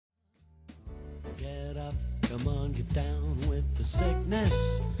up, come on, get down with the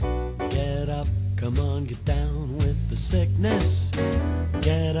sickness. Get up, come on, get down with the sickness.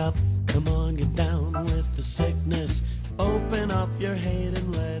 Get up, come on, get down with the sickness. Open up your hate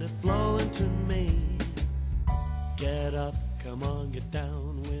and let it flow into me. Get up, come on, get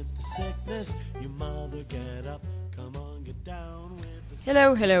down with the sickness. You mother, get up, come on, get down with the sickness.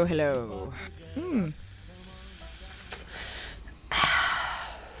 Hello, hello, hello.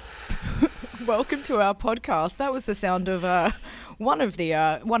 Welcome to our podcast. That was the sound of one of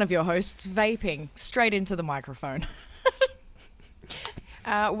your hosts vaping straight into the microphone.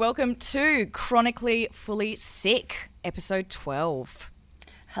 Welcome to Chronically Fully Sick, episode 12.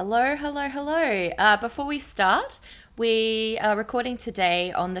 Hello, hello, hello. Before we start, we are recording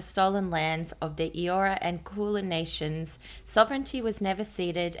today on the stolen lands of the Eora and Kulin nations. Sovereignty was never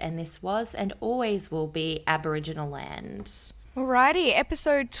ceded, and this was and always will be Aboriginal land. Alrighty,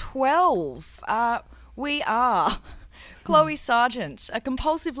 episode 12. We are Chloe Sargent, a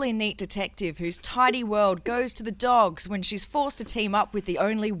compulsively neat detective whose tidy world goes to the dogs when she's forced to team up with the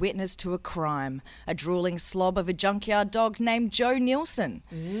only witness to a crime, a drooling slob of a junkyard dog named Joe Nielsen.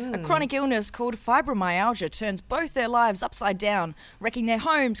 A chronic illness called fibromyalgia turns both their lives upside down, wrecking their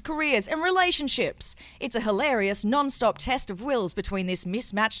homes, careers and relationships. It's a hilarious non-stop test of wills between this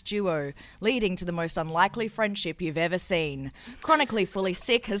mismatched duo, leading to the most unlikely friendship you've ever seen. Chronically Fully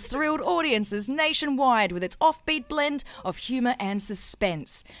Sick has thrilled audiences nationwide with its offbeat blend of humour and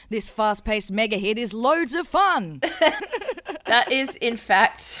suspense. This fast-paced mega hit is loads of fun. That is, in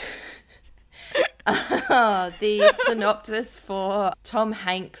fact, the synopsis for Tom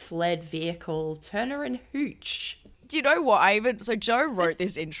Hanks-led vehicle Turner and Hooch. Do you know what? So Joe wrote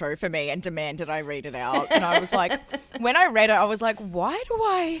this intro for me and demanded I read it out. And I was like, when I read it, I was like, why do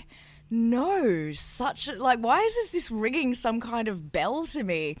I know why is this ringing some kind of bell to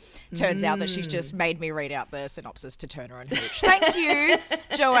me? Turns out that she's just made me read out the synopsis to Turner and Hooch. Thank you,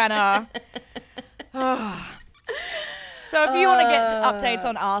 Joanna. So if you want to get updates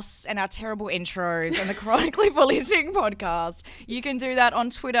on us and our terrible intros and the Chronically Fully Sick podcast, you can do that on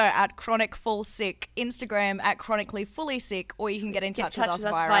Twitter at Chronic Full Sick, Instagram at Chronically Fully Sick, or you can get in touch with us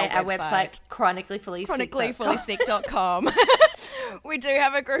via our website chronicallyfullysick.com. We do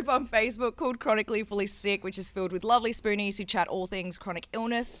have a group on Facebook called Chronically Fully Sick, which is filled with lovely spoonies who chat all things chronic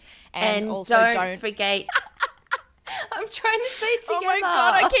illness. And also don't forget... I'm trying to say together. Oh my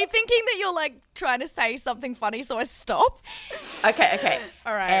God, I keep thinking that you're like trying to say something funny, so I stop. Okay.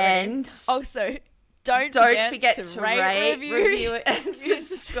 All right. And also, don't forget to rate, review, and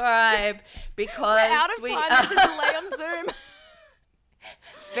subscribe because we're out of time. There's a delay on Zoom.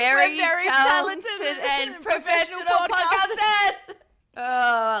 Very talented and professional podcasters.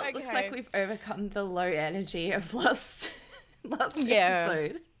 Oh, okay. Looks like we've overcome the low energy of last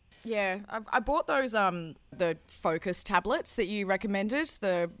episode. Yeah, I bought those the Focus tablets that you recommended,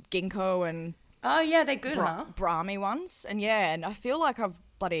 the Ginkgo and oh yeah, they're good, Brahmi ones, and I feel like I've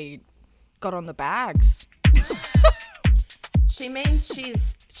bloody got on the bags. She means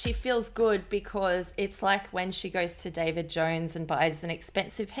she feels good because it's like when she goes to David Jones and buys an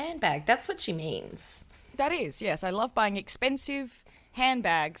expensive handbag. That's what she means. That is, yes. I love buying expensive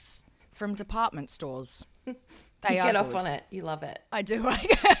handbags from department stores. You get off on it. You love it. I do. I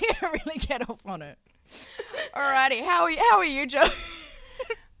really get off on it. Alrighty. How are you, Joe?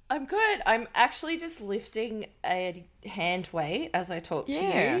 I'm good. I'm actually just lifting a hand weight as I talk to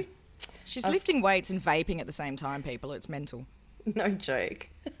you. She's lifting weights and vaping at the same time, people. It's mental. No joke.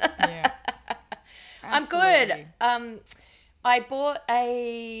 Yeah. I'm good. I bought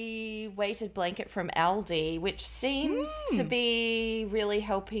a weighted blanket from Aldi, which seems to be really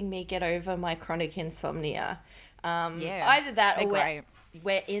helping me get over my chronic insomnia. Either that or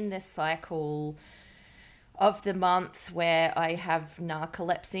we're in this cycle of the month where I have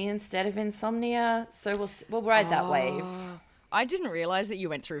narcolepsy instead of insomnia. So we'll ride that wave. I didn't realize that you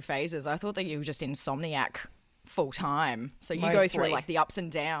went through phases. I thought that you were just insomniac full time. So you go through like the ups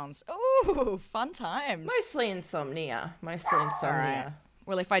and downs. Ooh, fun times. Mostly insomnia. All right.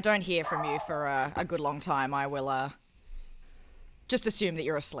 Well, if I don't hear from you for a good long time, I will just assume that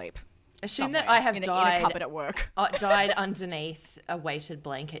you're asleep. Assume that I have died in a cupboard at work. Died underneath a weighted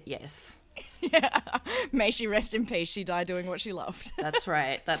blanket, yes. Yeah. May she rest in peace. She died doing what she loved. That's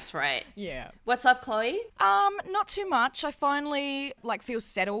right. Yeah. What's up, Chloe? Not too much. I finally feel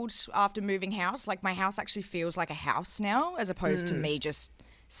settled after moving house. Like my house actually feels like a house now, as opposed to me just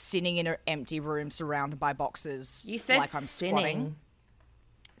sitting in an empty room surrounded by boxes. You said like I'm squatting.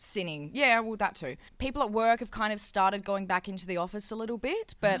 sinning. Yeah, well, that too. People at work have kind of started going back into the office a little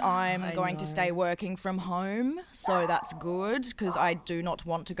bit, but I'm going to stay working from home, so that's good because I do not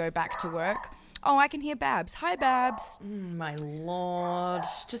want to go back to work. Oh, I can hear Babs. Hi, Babs. My lord.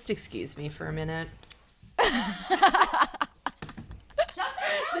 Just excuse me for a minute.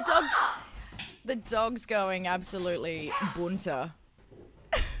 The dog's going absolutely bunter.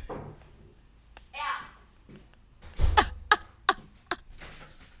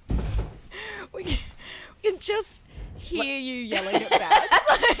 We can just hear you yelling at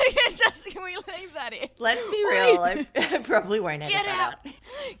Babs. Can we leave that in? Let's be real. I probably won't edit Get that out!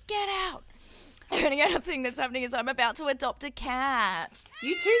 Get out! The only other thing that's happening is I'm about to adopt a cat.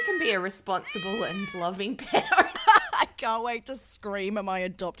 You too can be a responsible and loving pet owner. I can't wait to scream at my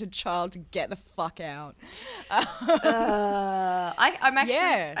adopted child to get the fuck out. I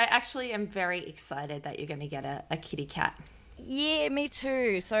actually am very excited that you're going to get a kitty cat. Yeah, me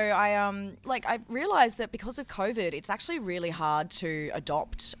too. So I realized that because of COVID, it's actually really hard to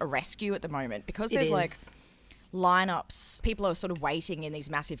adopt a rescue at the moment because there's like lineups. People are sort of waiting in these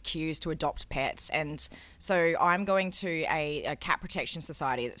massive queues to adopt pets. And so I'm going to a cat protection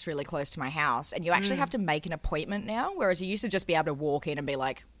society that's really close to my house. And you actually have to make an appointment now, whereas you used to just be able to walk in and be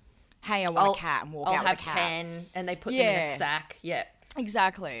like, hey, I want a cat, and walk out with a cat. I'll have 10 and they put them in a sack. Yeah.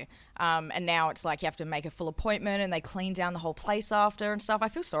 Exactly. And now it's like you have to make a full appointment and they clean down the whole place after and stuff. I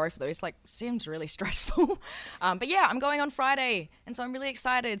feel sorry for those. Like, seems really stressful. But yeah, I'm going on Friday. And so I'm really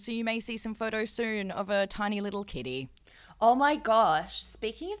excited. So you may see some photos soon of a tiny little kitty. Oh my gosh.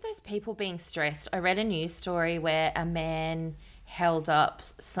 Speaking of those people being stressed, I read a news story where a man held up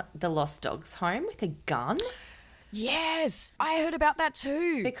the lost dog's home with a gun. Yes, I heard about that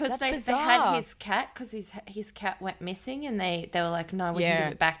too. Because they had his cat, because his cat went missing, and they were like, no, we can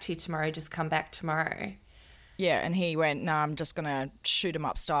give it back to you tomorrow, just come back tomorrow. Yeah, and he went, no, I'm just going to shoot him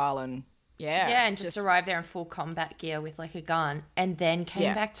up style and Yeah, and just arrived there in full combat gear with like a gun, and then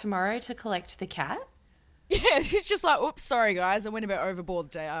came back tomorrow to collect the cat. Yeah, he's just like, oops, sorry guys, I went a bit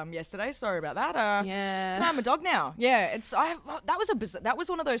overboard yesterday. Sorry about that. I'm a dog now. Yeah, that was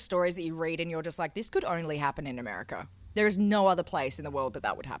one of those stories that you read and you're just like, this could only happen in America. There is no other place in the world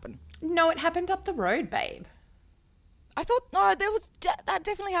that would happen. No, it happened up the road, babe. I thought that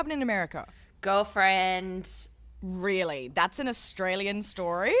definitely happened in America. Girlfriend. Really? That's an Australian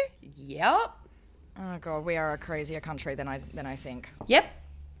story? Yep. Oh god, we are a crazier country than I think. Yep.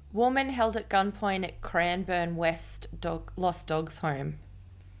 Woman held at gunpoint at Cranbourne West lost dog's home.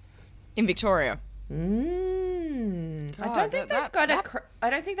 In Victoria. God, I don't think I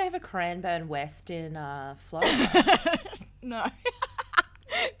don't think they have a Cranbourne West in Florida. No.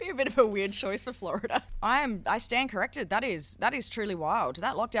 Be a bit of a weird choice for Florida. I stand corrected. That is truly wild.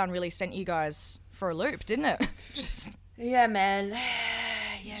 That lockdown really sent you guys for a loop, didn't it? Yeah, man.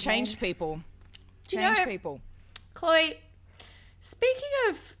 Changed people. People. Chloe, speaking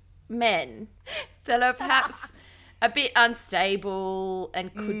of men that are perhaps a bit unstable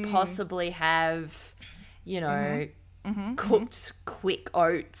and could possibly have, cooked quick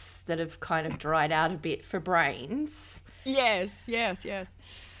oats that have kind of dried out a bit for brains. Yes.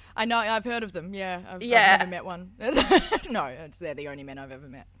 I know, I've heard of them, yeah. I've never met one. No, they're the only men I've ever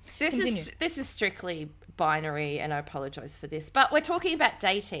met. This is strictly binary, and I apologise for this, but we're talking about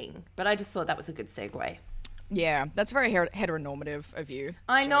dating, but I just thought that was a good segue. Yeah, that's very heteronormative of you.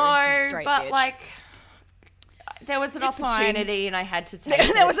 I know, but bitch. Like, there was an opportunity and I had to take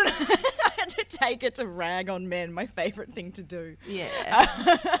it. I had to take it to rag on men, my favourite thing to do. Yeah.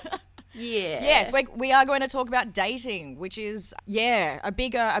 Yeah. Yes, we are going to talk about dating, which is, a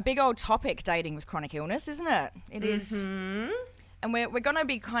big old topic, dating with chronic illness, isn't it? It is. And we're going to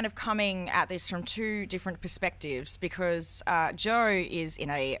be kind of coming at this from two different perspectives because Joe is in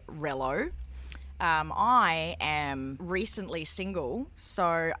a relo. I am recently single, so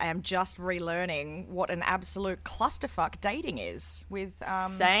I am just relearning what an absolute clusterfuck dating is with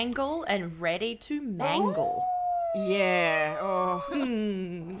Sangle and ready to mangle. Yeah. Oh.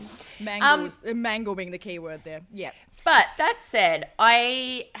 Mangle being the key word there. Yeah. But that said,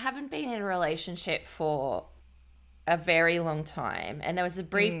 I haven't been in a relationship for a very long time, and there was a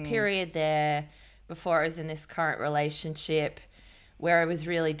brief period there before I was in this current relationship where I was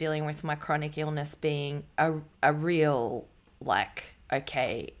really dealing with my chronic illness being a real, like,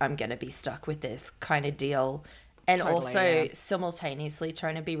 okay, I'm going to be stuck with this kind of deal. And totally, simultaneously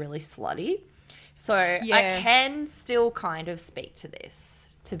trying to be really slutty. So I can still kind of speak to this,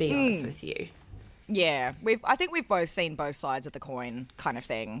 to be honest with you. Yeah, I think we've both seen both sides of the coin kind of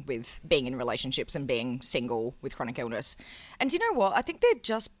thing with being in relationships and being single with chronic illness. And do you know what? I think they're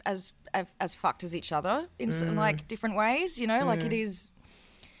just as fucked as each other in like different ways, like it is.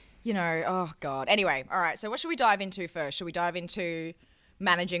 you know, oh God. Anyway, all right. So what should we dive into first? Should we dive into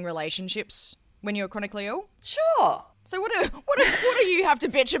managing relationships when you're chronically ill? Sure. So what do you have to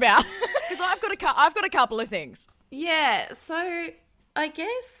bitch about? Because I've got a couple of things. Yeah, so I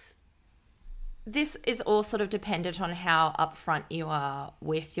guess this is all sort of dependent on how upfront you are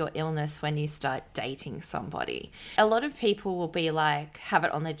with your illness when you start dating somebody. A lot of people will be like, have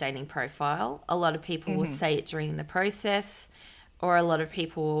it on their dating profile. A lot of people will say it during the process, or a lot of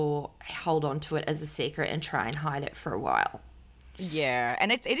people will hold on to it as a secret and try and hide it for a while. Yeah,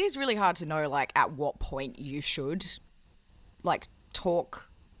 and it is really hard to know, like, at what point you should, like, talk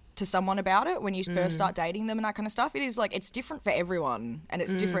to someone about it when you first start dating them and that kind of stuff. It is, like, it's different for everyone, and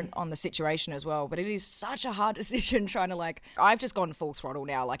it's different on the situation as well, but it is such a hard decision trying to, like, I've just gone full throttle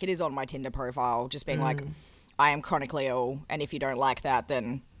now. Like, it is on my Tinder profile, just being like, I am chronically ill, and if you don't like that,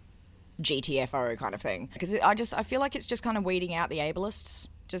 then GTFO kind of thing. Because I feel like it's just kind of weeding out the ableists,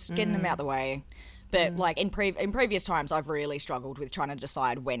 just getting them out the way. But like in previous times, I've really struggled with trying to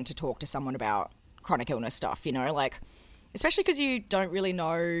decide when to talk to someone about chronic illness stuff, you know, like, especially because you don't really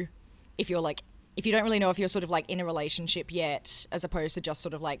know if you're sort of like in a relationship yet, as opposed to just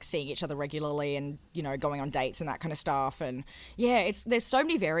sort of like seeing each other regularly and, you know, going on dates and that kind of stuff. And yeah, there's so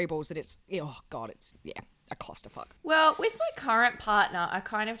many variables that it's a clusterfuck. Well, with my current partner, I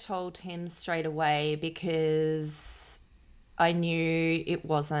kind of told him straight away because I knew it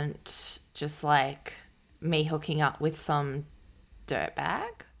wasn't just like me hooking up with some dirtbag.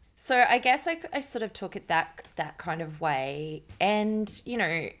 So I guess I sort of took it that kind of way. And, you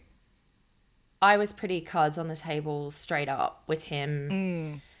know, I was pretty cards on the table straight up with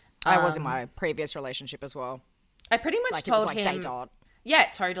him. I was in my previous relationship as well. I pretty much Like, told it was like him. date dot. Yeah,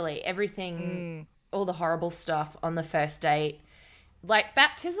 totally. Everything, all the horrible stuff on the first date. Like,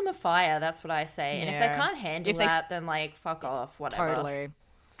 baptism of fire, that's what I say. And if they Yeah. can't handle that, then, like, fuck off, whatever. Totally.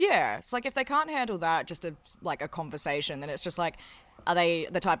 Yeah, it's like if they can't handle that, just a conversation, then it's just like, are they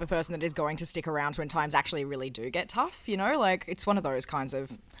the type of person that is going to stick around when times actually really do get tough, you know? Like, it's one of those kinds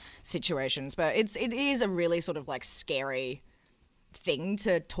of situations. But it is a really sort of, like, scary thing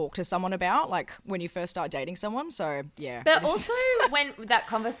to talk to someone about, like, when you first start dating someone. So, yeah. But also when that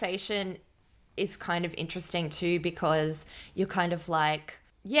conversation is kind of interesting too, because you're kind of like,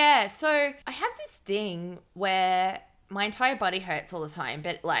 yeah, so I have this thing where my entire body hurts all the time,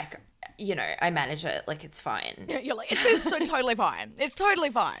 but, like, you know, I manage it, like, it's fine. You're like, it's so totally fine. It's totally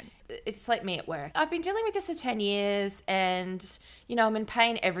fine. It's like me at work. I've been dealing with this for 10 years and, you know, I'm in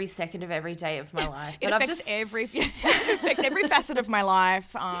pain every second of every day of my life. But It affects every facet of my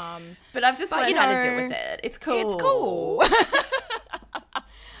life. But I've just learned how to deal with it. It's cool. It's cool.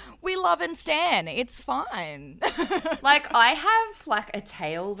 We love and stan. It's fine. Like, I have, like, a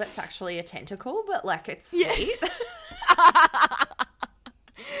tail that's actually a tentacle, but, like, it's sweet.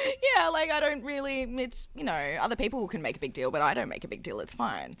 Yeah, like, I don't really, it's, you know, other people can make a big deal, but I don't make a big deal. It's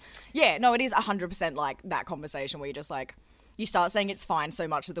fine. Yeah, no, it is 100% like that conversation where you just, like, you start saying it's fine so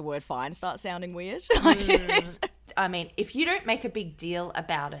much that the word fine starts sounding weird. I mean, if you don't make a big deal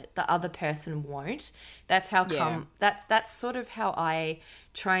about it, the other person won't. That's how come, that's sort of how I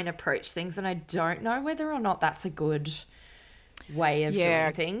try and approach things, and I don't know whether or not that's a good way of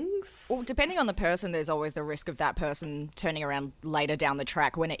doing things. Well, depending on the person, there's always the risk of that person turning around later down the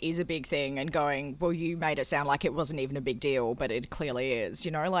track when it is a big thing and going, well, you made it sound like it wasn't even a big deal, but it clearly is,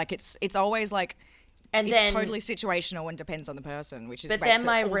 you know? Like, it's always like, and it's then, totally situational and depends on the person, which is makes it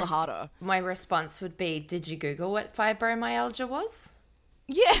all the harder. My response would be, did you Google what fibromyalgia was?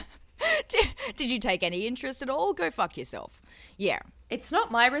 Yeah. Did you take any interest at all? Go fuck yourself. Yeah. It's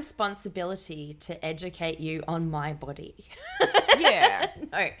not my responsibility to educate you on my body. Yeah.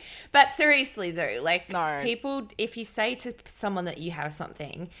 No. But seriously, though, like, no. People, if you say to someone that you have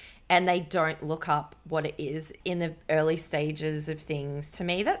something and they don't look up what it is in the early stages of things, to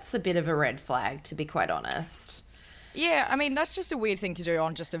me, that's a bit of a red flag, to be quite honest. Yeah, I mean, that's just a weird thing to do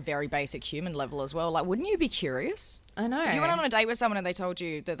on just a very basic human level as well. Like, wouldn't you be curious? I know. If you went on a date with someone and they told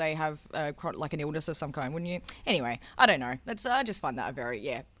you that they have like an illness of some kind, wouldn't you? Anyway, I don't know. I just find that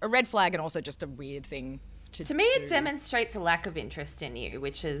a red flag and also just a weird thing to do. To me, it demonstrates a lack of interest in you,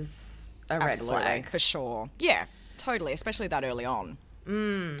 which is a red flag. For sure. Yeah, totally, especially that early on.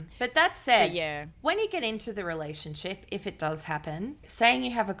 But that said, when you get into the relationship, if it does happen, saying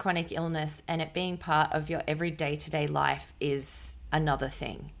you have a chronic illness and it being part of your every day-to-day life is another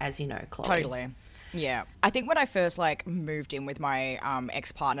thing, as you know, Chloe. Totally. Yeah. I think when I first, like, moved in with my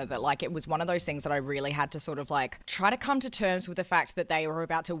ex-partner, that, like, it was one of those things that I really had to sort of, like, try to come to terms with the fact that they were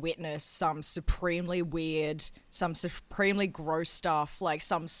about to witness some supremely weird, some supremely gross stuff, like,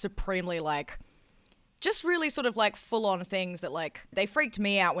 some supremely, like, just really sort of like full on things that like they freaked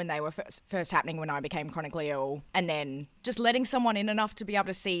me out when they were first happening when I became chronically ill. And then just letting someone in enough to be able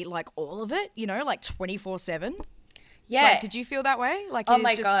to see like all of it, you know, like 24/7. Yeah. Like, did you feel that way? Like, oh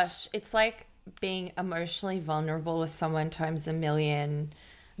my gosh. It's like being emotionally vulnerable with someone times a million.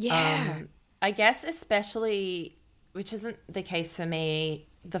 Yeah. I guess especially, which isn't the case for me,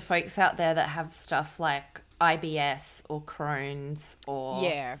 the folks out there that have stuff like IBS or Crohn's or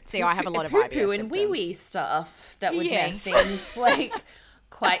See, I have a lot of poo-poo IBS and symptoms. wee-wee stuff that would make things like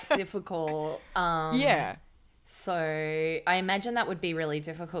quite difficult. So I imagine that would be really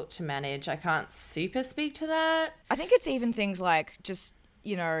difficult to manage. I can't super speak to that. I think it's even things like just,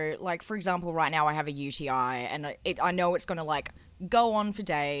 you know, like for example, right now I have a UTI and I know it's going to like go on for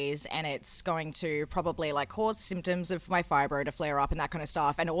days and it's going to probably like cause symptoms of my fibro to flare up and that kind of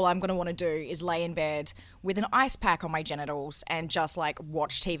stuff. And all I'm going to want to do is lay in bed with an ice pack on my genitals and just like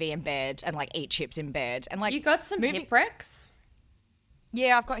watch TV in bed and like eat chips in bed. And like, you got some hip recs?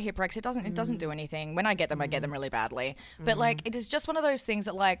 Yeah, I've got hip recs. It doesn't do anything. When I get them, I get them really badly. But like, it is just one of those things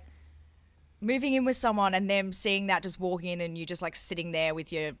that like, moving in with someone and them seeing that just walking in and you just like sitting there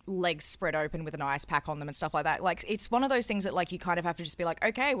with your legs spread open with an ice pack on them and stuff like that. Like it's one of those things that like you kind of have to just be like,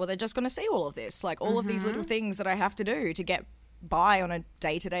 okay, well they're just going to see all of this. Like all of these little things that I have to do to get by on a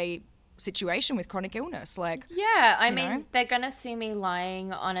day-to-day situation with chronic illness. Like, yeah, I mean, they're going to see me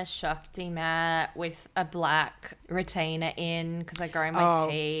lying on a Shakti mat with a black retainer in because I grow my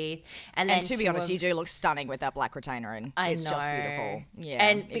teeth. And then to be honest, you do look stunning with that black retainer in. It's just beautiful. Yeah.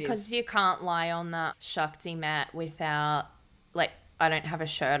 And because you can't lie on that Shakti mat without, like, I don't have a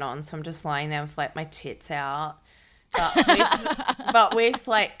shirt on, so I'm just lying there with like my tits out. But with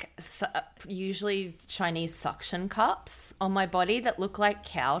like usually Chinese suction cups on my body that look like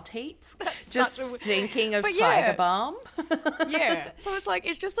cow teats, just stinking of tiger balm. Yeah. So it's like,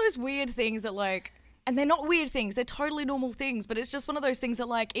 it's just those weird things that like, and they're not weird things, they're totally normal things, but it's just one of those things that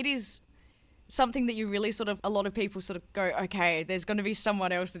like, it is something that you really sort of, a lot of people sort of go, okay, there's going to be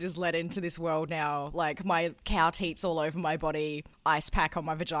someone else that is let into this world now. Like my cow teats all over my body, ice pack on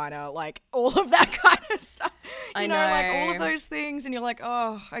my vagina, like all of that kind of stuff. You know, like all of those things. And you're like,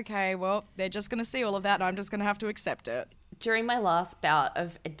 oh, okay, well, they're just going to see all of that and I'm just going to have to accept it. During my last bout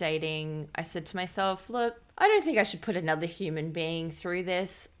of dating, I said to myself, look, I don't think I should put another human being through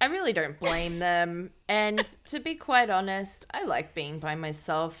this. I really don't blame them. And to be quite honest, I like being by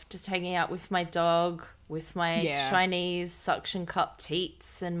myself, just hanging out with my dog, with my Chinese suction cup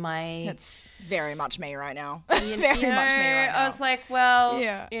teats and my... That's very much me right now. Much me right now. I was like, well,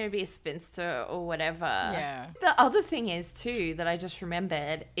 be a spinster or whatever. Yeah. The other thing is, too, that I just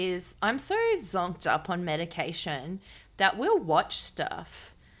remembered is I'm so zonked up on medication that we'll watch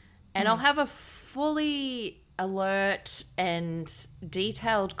stuff and I'll have a fully alert and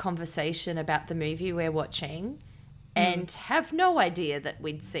detailed conversation about the movie we're watching and have no idea that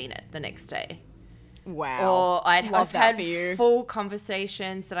we'd seen it the next day. Wow. Or I've had full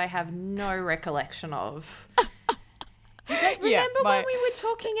conversations that I have no recollection of. He's like, remember when we were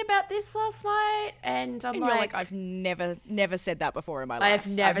talking about this last night? And I'm like, I've never said that before in my life.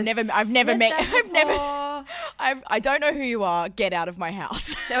 I've never met. I don't know who you are. Get out of my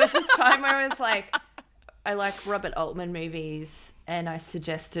house. There was this time where I was like, I like Robert Altman movies, and I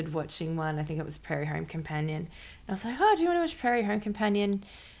suggested watching one. I think it was Prairie Home Companion. And I was like, oh, do you want to watch Prairie Home Companion?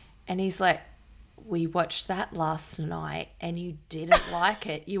 And he's like, we watched that last night and you didn't like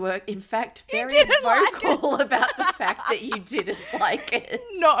it. You were, in fact, very vocal about the fact that you didn't like it.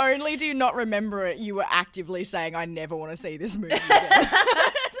 Not only do you not remember it, you were actively saying, I never want to see this movie again.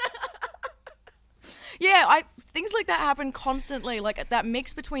 Yeah, things like that happen constantly. Like that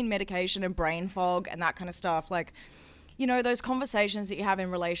mix between medication and brain fog and that kind of stuff. Like, you know, those conversations that you have in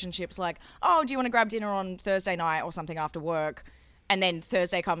relationships like, oh, do you want to grab dinner on Thursday night or something after work? And then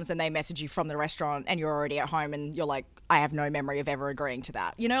Thursday comes and they message you from the restaurant and you're already at home and you're like, I have no memory of ever agreeing to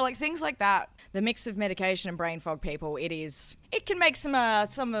that. You know, like things like that. The mix of medication and brain fog people, it can make some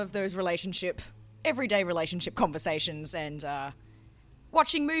of those everyday relationship conversations and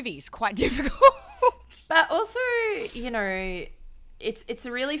watching movies quite difficult. But also, you know, it's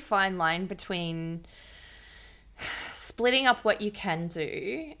a really fine line between splitting up what you can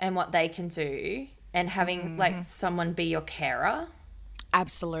do and what they can do and having like someone be your carer.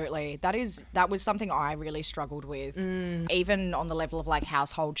 Absolutely. That was something I really struggled with, even on the level of like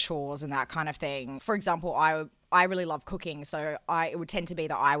household chores and that kind of thing. For example, I really love cooking, so it would tend to be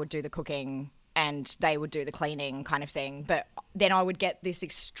that I would do the cooking and they would do the cleaning kind of thing. But then I would get this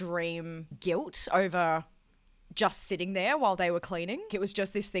extreme guilt over just sitting there while they were cleaning. It was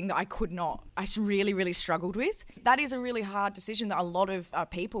just this thing that I really, really struggled with. That is a really hard decision that a lot of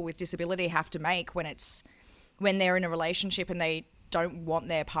people with disability have to make when they're in a relationship and they don't want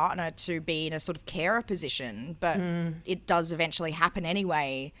their partner to be in a sort of carer position, but it does eventually happen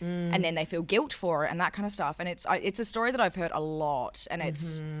anyway, and then they feel guilt for it and that kind of stuff. And it's a story that I've heard a lot, and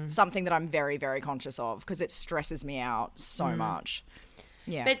it's something that I'm very, very conscious of because it stresses me out so much.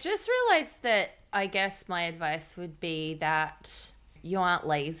 Yeah. But just realize that I guess my advice would be that you aren't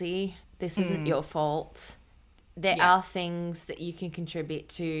lazy. This isn't your fault. There are things that you can contribute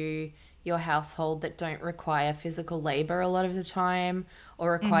to your household that don't require physical labor a lot of the time,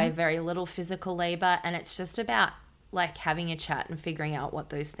 or require very little physical labor. And it's just about like having a chat and figuring out what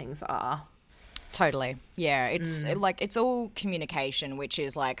those things are. Totally. Yeah. It's it's all communication, which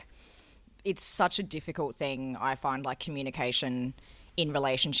is like, it's such a difficult thing. I find like communication in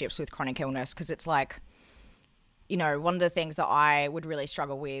relationships with chronic illness, because it's like, you know, one of the things that I would really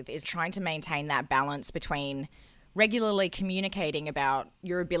struggle with is trying to maintain that balance between regularly communicating about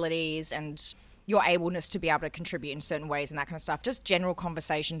your abilities and your ableness to be able to contribute in certain ways and that kind of stuff, just general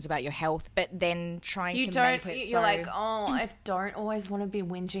conversations about your health, but then trying to make it you're like, oh, I don't always want to be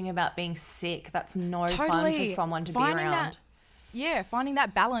whinging about being sick. That's no fun for someone to be around. Finding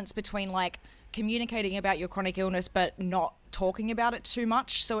that balance between like communicating about your chronic illness but not talking about it too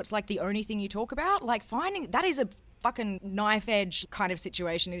much, so it's like the only thing you talk about. Like finding that is a fucking knife edge kind of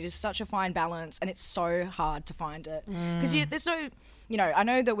situation. It is such a fine balance, and it's so hard to find it because there's no, you know, I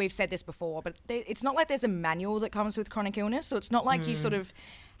know that we've said this before, but it's not like there's a manual that comes with chronic illness, so it's not like you sort of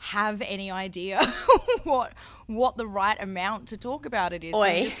have any idea what the right amount to talk about it is. So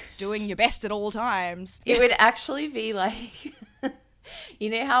you're just doing your best at all times. It would actually be like you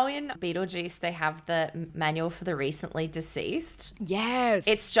know how in Beetlejuice they have the manual for the recently deceased? Yes.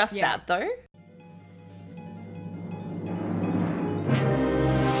 It's just that though.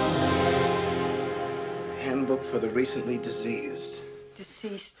 Handbook for the recently deceased.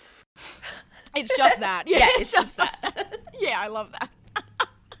 Deceased. It's just that. Yeah, it's just that. Yeah, I love that.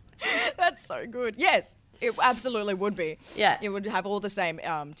 That's so good. Yes, it absolutely would be. Yeah. It would have all the same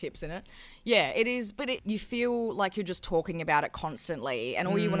tips in it. Yeah, it is, but you feel like you're just talking about it constantly, and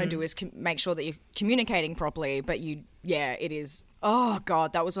all you want to do is make sure that you're communicating properly, but it is, oh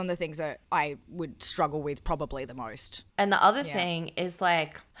God, that was one of the things that I would struggle with probably the most. And the other thing is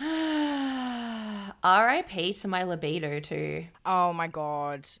like, RIP to my libido too. Oh my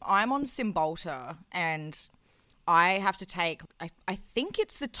God. I'm on Cymbalta, and I have to take, I think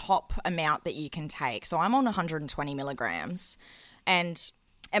it's the top amount that you can take. So I'm on 120 milligrams, and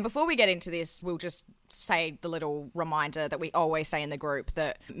before we get into this, we'll just say the little reminder that we always say in the group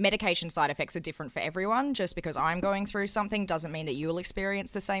that medication side effects are different for everyone. Just because I'm going through something doesn't mean that you'll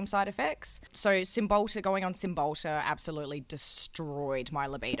experience the same side effects. So going on Cymbalta absolutely destroyed my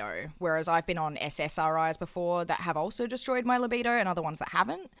libido, whereas I've been on SSRIs before that have also destroyed my libido, and other ones that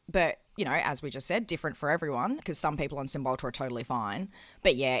haven't. But, you know, as we just said, different for everyone, because some people on Cymbalta are totally fine.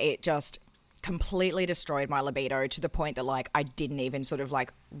 But yeah, it just completely destroyed my libido to the point that like I didn't even sort of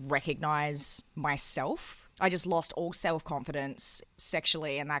like recognize myself. I just lost all self-confidence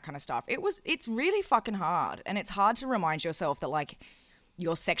sexually and that kind of stuff. It's really fucking hard, and it's hard to remind yourself that like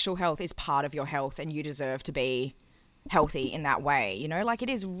your sexual health is part of your health and you deserve to be healthy in that way, you know? Like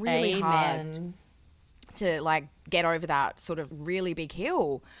it is really hard to like get over that sort of really big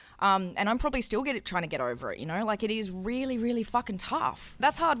hill. And I'm probably still trying to get over it, you know? Like, it is really, really fucking tough.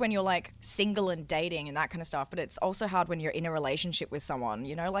 That's hard when you're, like, single and dating and that kind of stuff, but it's also hard when you're in a relationship with someone,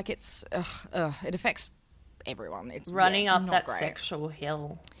 you know? Like, it affects everyone. It's running up that great. sexual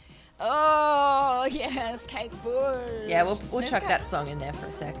hill. Oh, yes, Kate Bush. Yeah, we'll chuck that song in there for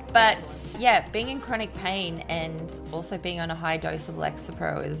a sec. But, yeah, being in chronic pain and also being on a high dose of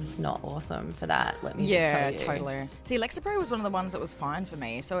Lexapro is not awesome for that, let me just tell you. Yeah, totally. See, Lexapro was one of the ones that was fine for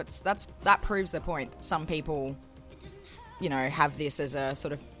me, so that proves the point. Some people, you know, have this as a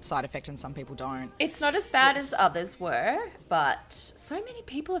sort of side effect and some people don't. It's not as bad as others were, but so many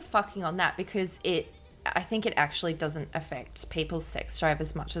people are fucking on that because I think it actually doesn't affect people's sex drive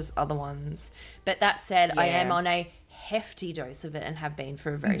as much as other ones. But that said, I am on a hefty dose of it and have been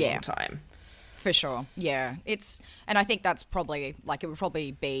for a very long time. For sure. Yeah. And I think that's probably, like, it would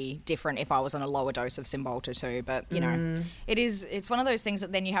probably be different if I was on a lower dose of Cymbalta too. But, you know, it's one of those things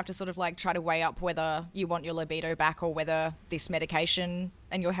that then you have to sort of like try to weigh up whether you want your libido back or whether this medication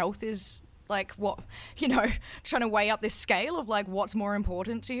and your health is like what, you know, trying to weigh up this scale of like what's more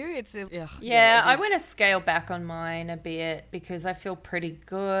important to you. I want to scale back on mine a bit because I feel pretty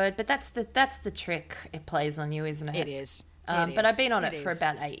good, but that's the trick it plays on you, isn't it? It is. But I've been on it for is.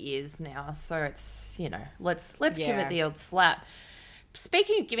 about 8 years now, so it's, let's give Yeah. it the old slap.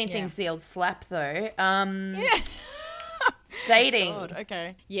 Speaking of giving things the old slap, though, dating. God,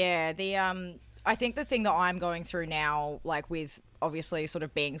 okay. Yeah, I think the thing that I'm going through now, like with obviously sort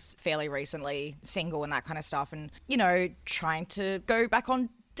of being fairly recently single and that kind of stuff, and trying to go back on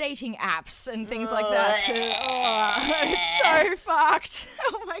dating apps and things like that too. Oh, it's so fucked.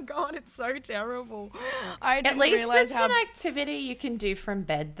 Oh my God, it's so terrible. I didn't At least realize it's an activity you can do from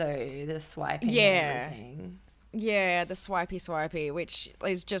bed, though, the swiping and everything. Yeah, the swipey, which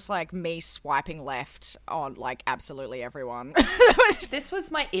is just like me swiping left on like absolutely everyone. This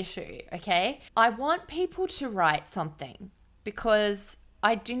was my issue, okay? I want people to write something because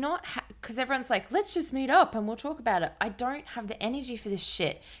I do not because everyone's like, let's just meet up and we'll talk about it. I don't have the energy for this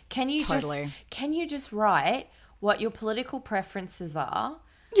shit. Can you just write what your political preferences are?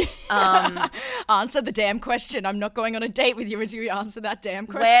 Answer the damn question. I'm not going on a date with you until you answer that damn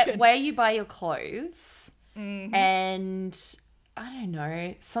question. Where you buy your clothes. Mm-hmm. And I don't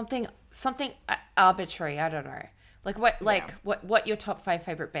know, something arbitrary. I don't know, what your top 5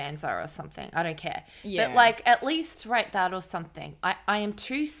 favorite bands are or something. I don't care. Yeah. But like at least write that or something. I am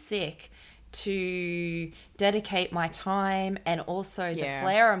too sick to dedicate my time and also the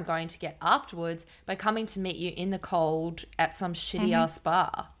flair I'm going to get afterwards by coming to meet you in the cold at some shitty ass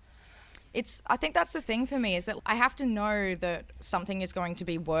bar. I think that's the thing for me, is that I have to know that something is going to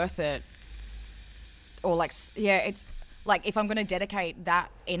be worth it. Or it's like if I'm going to dedicate that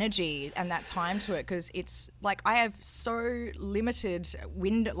energy and that time to it, because it's like I have so limited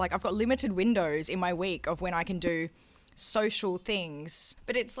I've got limited windows in my week of when I can do social things.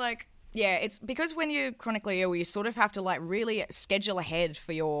 But it's like, yeah, it's because when you're chronically ill, you sort of have to like really schedule ahead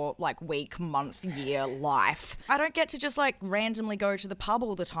for your like week, month, year life. I don't get to just like randomly go to the pub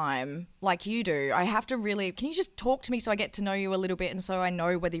all the time like you do. I have to really, can you just talk to me so I get to know you a little bit and so I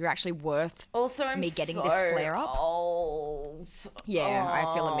know whether you're actually worth also me getting this flare up? Old. Yeah,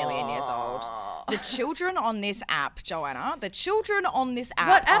 I feel a million years old. The children on this app, Joanna, What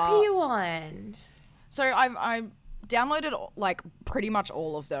app are you on? So I downloaded like pretty much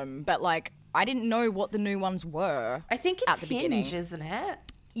all of them, but like I didn't know what the new ones were. I think it's at the beginning. Hinge, isn't it?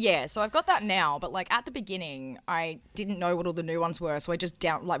 Yeah, so I've got that now, but like at the beginning I didn't know what all the new ones were, so I just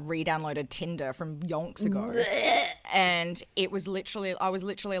re-downloaded Tinder from yonks ago. And I was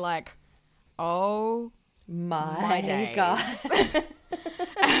literally like, oh my days. God.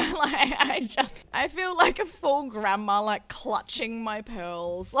 I feel like a full grandma, like clutching my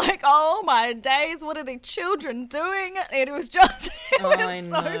pearls, like, oh my days, what are the children doing? It was so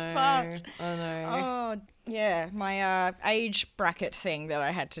fucked. I know. Oh yeah, my age bracket thing that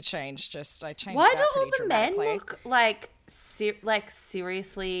I had to change. I changed. Why that do all pretty the men dramatically. look like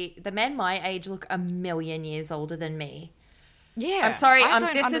seriously? The men my age look a million years older than me. Yeah, I'm sorry. I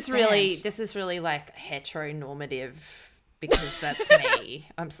don't this understand. is really like heteronormative because that's me.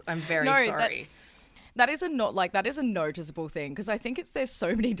 I'm very sorry. That is a noticeable thing, because I think there's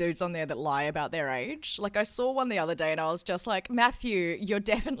so many dudes on there that lie about their age. Like I saw one the other day and I was just like, Matthew, you're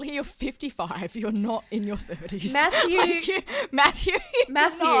 55. You're not in your 30s. Matthew,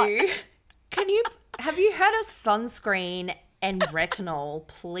 Matthew, have you heard of sunscreen and retinol,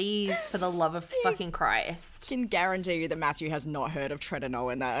 please, for the love of fucking Christ? I can guarantee you that Matthew has not heard of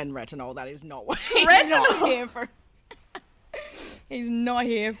Tretinool and retinol. That is not what Retinol. He's not here for. He's not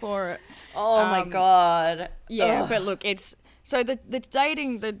here for it. Oh my God. Yeah, Ugh. but look, it's so the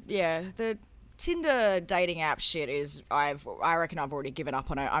Tinder dating app shit is I reckon I've already given up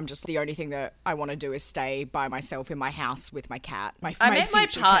on it. I'm just, the only thing that I want to do is stay by myself in my house with my cat. I met my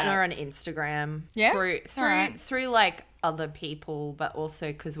future partner cat. on Instagram. Yeah? Through like other people, but also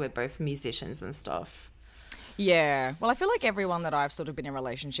because we're both musicians and stuff. Yeah. Well, I feel like everyone that I've sort of been in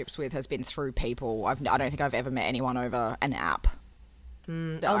relationships with has been through people. I don't think I've ever met anyone over an app.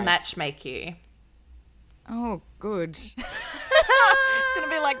 I'll matchmake you. Oh, good. It's going to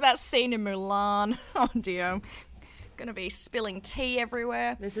be like that scene in Mulan. Oh, dear. I'm going to be spilling tea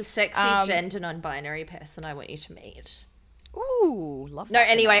everywhere. There's a sexy gender non-binary person I want you to meet. Ooh, love that. No,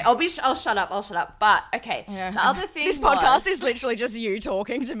 anyway, I'll shut up. But, okay, Yeah. the other thing This podcast is literally just you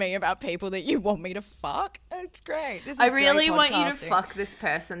talking to me about people that you want me to fuck. It's great. This is I really great want you to podcasting. fuck this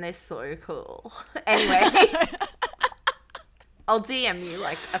person. They're so cool. Anyway. I'll DM you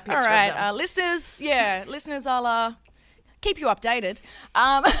like a picture All right, of them. listeners, I'll keep you updated.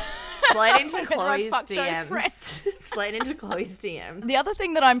 Slide into Whether I Chloe's fuck Joe's DMs. friends. Slide into Chloe's DMs. The other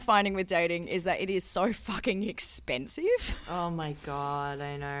thing that I'm finding with dating is that it is so fucking expensive. Oh my God,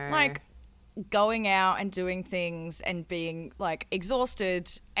 I know. Like, going out and doing things and being like exhausted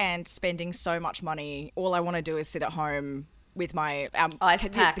and spending so much money. All I want to do is sit at home with my ice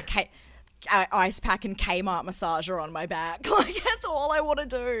pack. Ice pack and Kmart massager on my back. Like, that's all I want to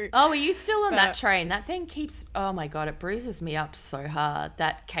do. Oh, are you still on that train? That thing keeps, oh my God, it bruises me up so hard.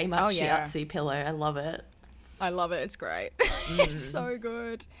 That Kmart shiatsu pillow, I love it. I love it. It's great. It's so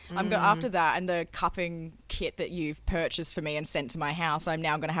good. After that and the cupping kit that you've purchased for me and sent to my house, I'm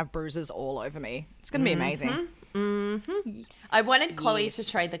now going to have bruises all over me. It's going to be amazing. I wanted Chloe to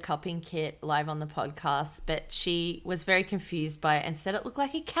trade the cupping kit live on the podcast, but she was very confused by it and said it looked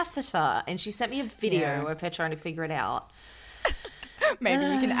like a catheter. And she sent me a video of her trying to figure it out. Maybe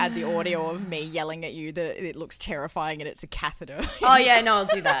you can add the audio of me yelling at you that it looks terrifying and it's a catheter. Oh, yeah, no, I'll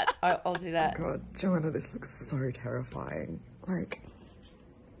do that. I'll do that. God, Joanna, this looks so terrifying. Like,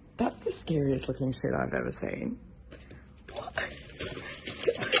 that's the scariest looking shit I've ever seen. What?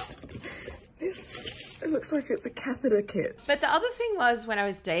 It looks like it's a catheter kit. But the other thing was when I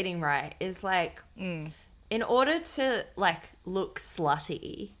was dating, right, is like, in order to like look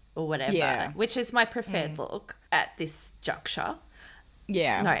slutty or whatever, which is my preferred look at this juncture.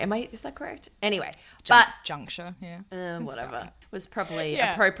 Yeah. No, is that correct? Anyway, juncture, whatever. Right. Was probably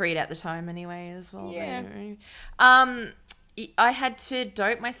appropriate at the time anyway as well. Yeah. I had to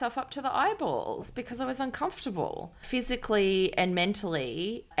dope myself up to the eyeballs because I was uncomfortable physically and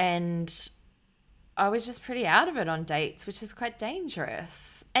mentally, and I was just pretty out of it on dates, which is quite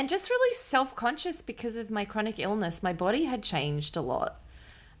dangerous. And just really self-conscious because of my chronic illness. My body had changed a lot.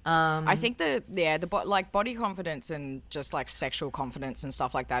 I think the body confidence and just like sexual confidence and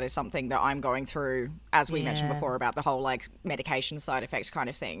stuff like that is something that I'm going through, as we mentioned before, about the whole like medication side effects kind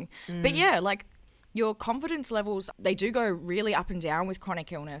of thing. But yeah, like your confidence levels, they do go really up and down with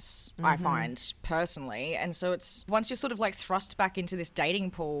chronic illness, I find personally. And so it's once you're sort of like thrust back into this dating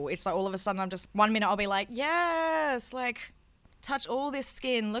pool, it's like all of a sudden I'm just 1 minute I'll be like, yes, like touch all this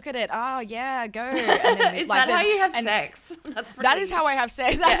skin, look at it, oh yeah, go. And then, is that how you have sex? That is how I have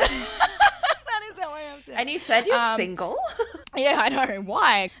sex. That is how I have sex. And you said you're single? Yeah, I know.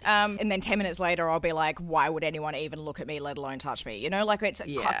 Why? And then 10 minutes later, I'll be like, why would anyone even look at me, let alone touch me? You know, like it's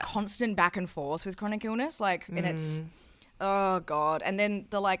a constant back and forth with chronic illness. Like, and it's, oh God. And then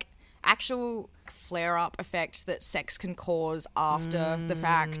the like actual flare-up effect that sex can cause after the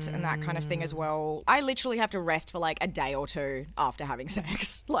fact and that kind of thing as well. I literally have to rest for like a day or two after having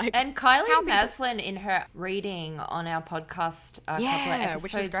sex. Like, and Kylie Maslin in her reading on our podcast a couple of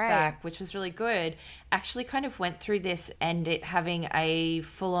episodes back, which was really good, actually kind of went through this and it having a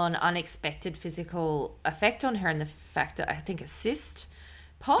full-on unexpected physical effect on her, and the fact that I think a cyst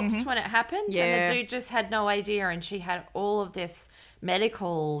popped when it happened, and the dude just had no idea, and she had all of this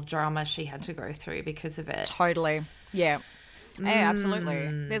medical drama she had to go through because of it. Totally. Yeah. Yeah,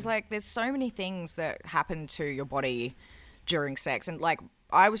 absolutely. There's so many things that happen to your body during sex, and like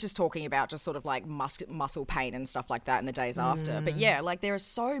I was just talking about just sort of like muscle pain and stuff like that in the days after. But yeah, like there are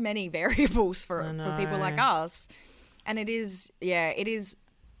so many variables for people like us, and it is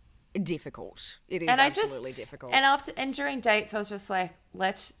difficult. It is absolutely difficult. And during dates, I was just like,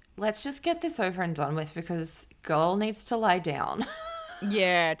 let's just get this over and done with, because girl needs to lie down.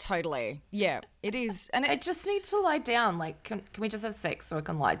 Yeah, totally. Yeah, it is. And I just need to lie down. Like, can we just have sex so I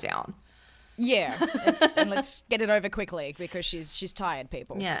can lie down? Yeah, and let's get it over quickly because she's tired,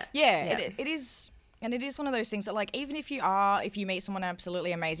 people. Yeah. It is. And it is one of those things that, like, even if you meet someone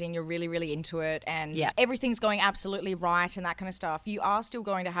absolutely amazing, you're really, really into it, and everything's going absolutely right and that kind of stuff, you are still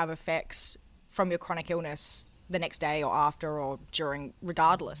going to have effects from your chronic illness the next day or after or during,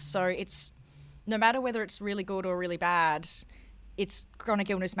 regardless. So it's, no matter whether it's really good or really bad, it's chronic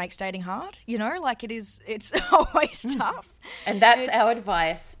illness makes dating hard, you know? Like, it's always tough. And that's our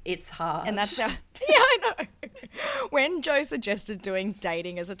advice. It's hard. And that's our... Yeah, I know. When Joe suggested doing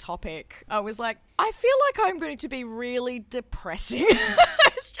dating as a topic, I was like, I feel like I'm going to be really depressing.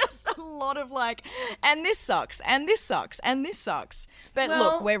 It's just a lot of like, and this sucks, and this sucks, and this sucks. But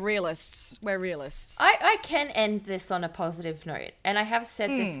look, we're realists. I can end this on a positive note. And I have said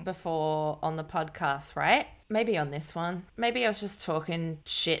this before on the podcast, right? Maybe on this one. Maybe I was just talking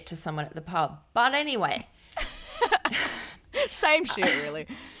shit to someone at the pub. But anyway. Same shit, really.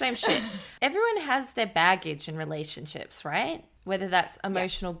 Same shit. Everyone has their baggage in relationships, right? Whether that's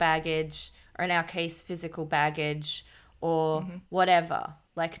emotional baggage, or in our case, physical baggage, or whatever.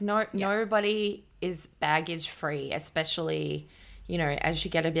 Like, nobody is baggage free, especially, you know, as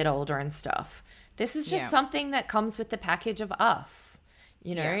you get a bit older and stuff. This is just something that comes with the package of us,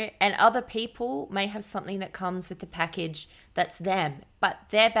 you know, and other people may have something that comes with the package that's them, but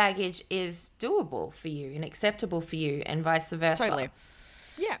their baggage is doable for you and acceptable for you, and vice versa. Totally.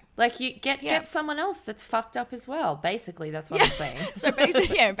 Yeah. Like, you get someone else that's fucked up as well. Basically, that's what I'm saying. So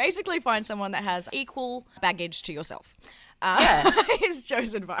basically find someone that has equal baggage to yourself. Is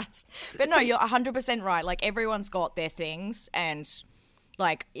Joe's advice. But no, you're 100% right. Like, everyone's got their things, and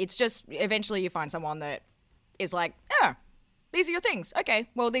like, it's just eventually you find someone that is like, oh, these are your things. Okay,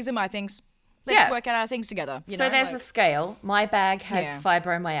 well, these are my things. Let's work out our things together. So there's a scale. My bag has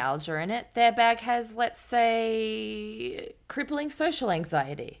fibromyalgia in it. Their bag has, let's say, crippling social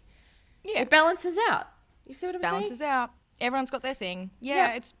anxiety. Yeah. It balances out. You see what I'm saying? Balances out. Everyone's got their thing.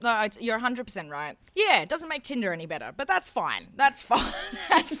 Yeah, you're 100% right. Yeah, it doesn't make Tinder any better, but that's fine. That's fine.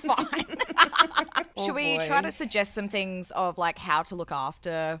 That's fine. Should we try to suggest some things of like how to look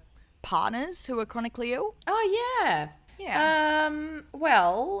after partners who are chronically ill? Oh, yeah. Yeah.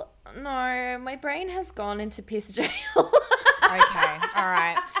 Well, no, my brain has gone into piss jail. Okay. All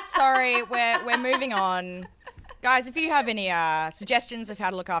right. Sorry, we're moving on. Guys, if you have any suggestions of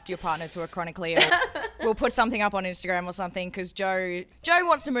how to look after your partners who are chronically ill, we'll put something up on Instagram or something, because Joe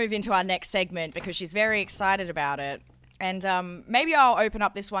wants to move into our next segment because she's very excited about it. And maybe I'll open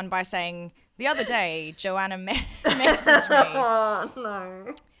up this one by saying the other day, Joanna messaged me. Oh,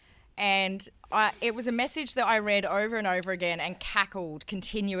 no. And it was a message that I read over and over again and cackled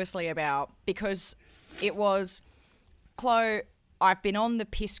continuously about, because it was, Chloe, I've been on the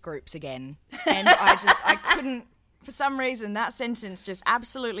piss groups again. And I couldn't, for some reason, that sentence just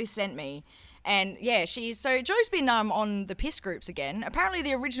absolutely sent me. And yeah, so Joe's been on the piss groups again. Apparently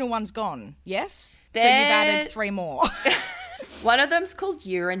the original one's gone, yes? So you've added 3 more. One of them's called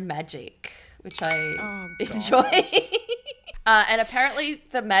Urine Magic, which I enjoy. And apparently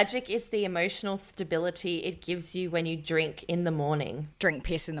the magic is the emotional stability it gives you when you drink in the morning. Drink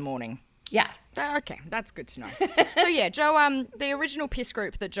piss in the morning. Yeah. Okay, that's good to know. So yeah, Joe, the original piss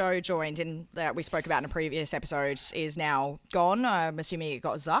group that Joe joined in that we spoke about in a previous episode is now gone. I'm assuming it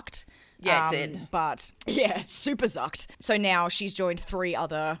got zucked. Yeah, it did. But yeah, super zucked. So now she's joined 3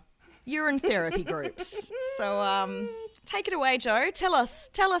 other urine therapy groups. So take it away, Joe. Tell us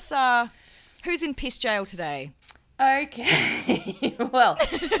who's in piss jail today. Okay. Well,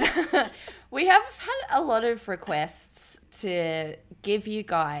 we have had a lot of requests to give you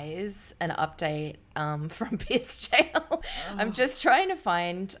guys an update from piss jail. I'm just trying to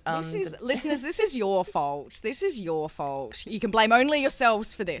find... listeners, this is your fault. This is your fault. You can blame only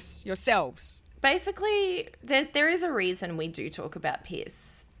yourselves for this. Yourselves. Basically, there is a reason we do talk about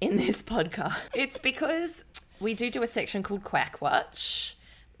piss in this podcast. It's because we do a section called Quack Watch.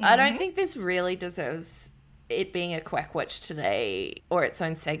 Mm-hmm. I don't think this really deserves it being a Quack Watch today, or its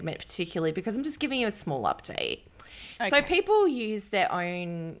own segment particularly, because I'm just giving you a small update. Okay. So people use their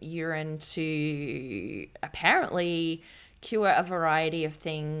own urine to apparently cure a variety of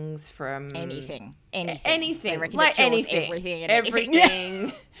things from... Anything. Like anything.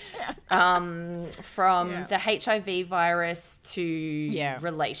 Everything. From the HIV virus to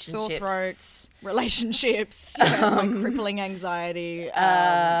relationships. Sore throats, relationships, like crippling anxiety.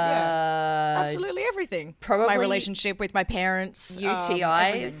 Absolutely everything. Probably my relationship with my parents.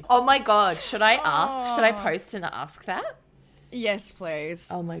 UTIs. Oh my God. Should I ask? Should I post and ask that? Yes,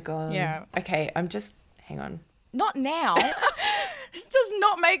 please. Oh my God. Yeah. Okay, hang on. Not now. This does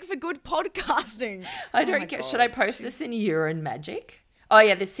not make for good podcasting. I don't get. Should I post this in Urine Magic? Oh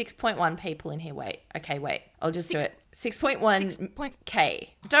yeah, there's 6.1 people in here. Wait. I'll just do it. 6.1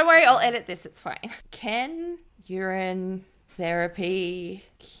 K. Don't worry, I'll edit this. It's fine. Can urine therapy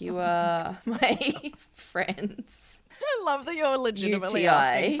cure my friends? I love that you're legitimately UTI.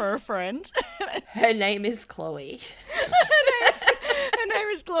 Asking for a friend. Her name is Chloe. Her name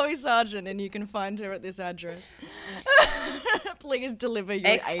is Chloe Sargent, and you can find her at this address. Please deliver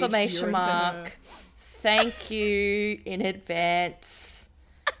your exclamation mark. Thank you in advance.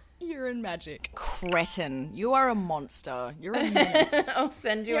 Urine Magic. Cretin. You are a monster. You're a menace. I'll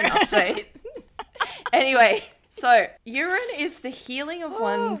send you an update. Anyway, so urine magic is the healing of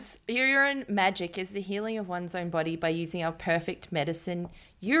one's own body by using our perfect medicine,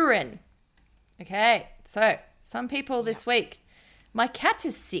 urine. Okay, so some people this week. My cat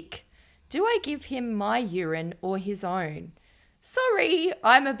is sick. Do I give him my urine or his own? Sorry,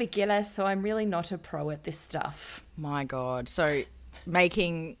 I'm a beginner, so I'm really not a pro at this stuff. My God. So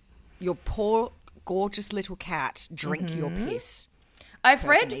making your poor, gorgeous little cat drink your piss. I've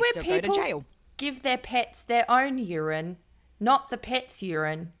read where people give their pets their own urine, not the pet's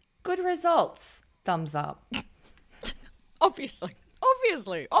urine. Good results. Thumbs up. Obviously,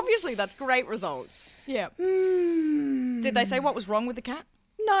 that's great results. Yeah. Did they say what was wrong with the cat?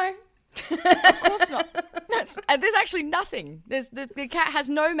 No. Of course not. There's actually nothing. The cat has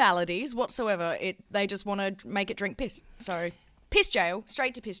no maladies whatsoever. They just want to make it drink piss. So Piss jail.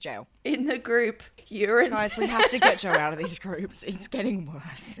 Straight to piss jail. In the group, urine. Guys, we have to get Joe out of these groups. It's getting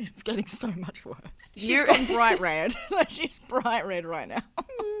worse. It's getting so much worse. She's gone bright red. She's bright red right now.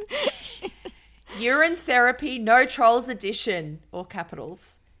 Urine therapy, no trolls edition, or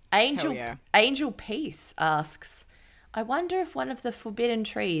capitals. Hell yeah. Angel Peace asks, I wonder if one of the forbidden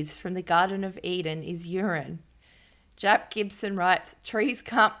trees from the Garden of Eden is urine. Jap Gibson writes, trees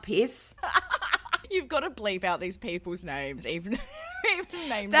can't piss. You've got to bleep out these people's names, even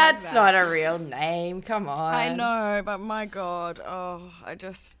names That's like that. not a real name. Come on. I know, but my God.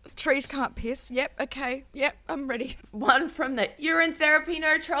 Trees can't piss. Yep, okay. Yep, I'm ready. One from the Urine Therapy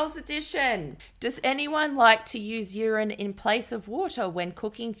No Trolls edition. Does anyone like to use urine in place of water when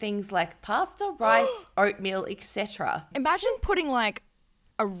cooking things like pasta, rice, oatmeal, etc.? Imagine putting like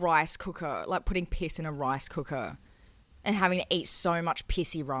a rice cooker, like putting piss in a rice cooker and having to eat so much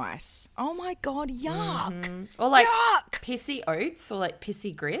pissy rice. Oh my God, yuck. Or like Yuck! pissy oats or like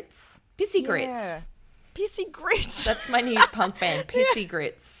pissy grits. Pissy grits. Yeah. Pissy grits. That's my new punk band, Pissy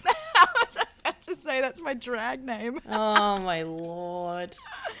Grits. I was about to say that's my drag name. Oh my Lord.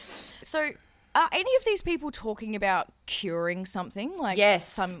 So, are any of these people talking about curing something? Like Yes.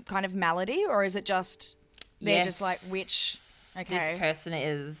 some kind of malady? Or is it just, they're just like, which, This okay. person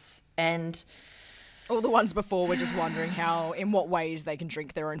is. And All the ones before were just wondering in what ways they can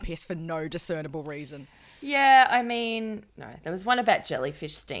drink their own piss for no discernible reason. yeah, I mean, no, there was one about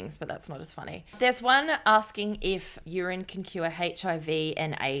jellyfish stings, but that's not as funny. There's one asking if urine can cure HIV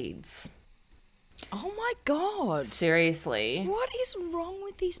and AIDS. Oh my God. Seriously. What is wrong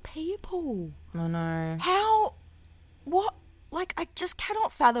with these people? Oh no. I just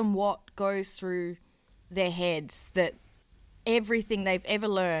cannot fathom what goes through their heads that everything they've ever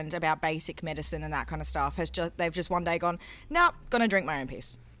learned about basic medicine and that kind of stuff they've just one day gone, nah, gonna drink my own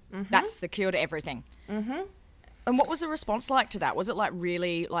piss. That's the cure to everything. And what was the response like to that? Was it like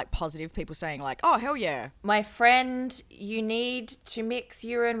really like positive people saying like, oh, hell yeah? My friend, you need to mix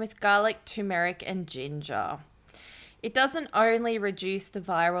urine with garlic, turmeric, and ginger. It doesn't only reduce the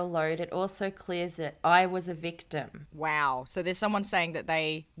viral load, it also clears it. I was a victim. Wow. So there's someone saying that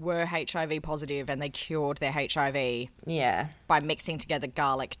they were HIV positive and they cured their HIV Yeah. by mixing together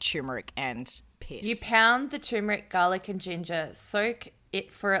garlic, turmeric, and piss. You pound the turmeric, garlic, and ginger, soak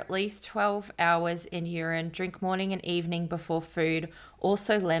it for at least 12 hours in urine, drink morning and evening before food.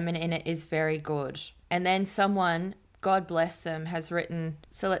 Also, lemon in it is very good. And then someone, God bless them, has written,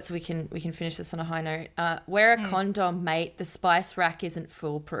 so we can finish this on a high note. Wear a condom, mate. The spice rack isn't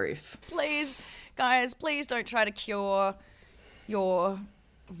foolproof. Please, guys, please don't try to cure your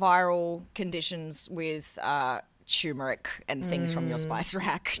viral conditions with turmeric and things from your spice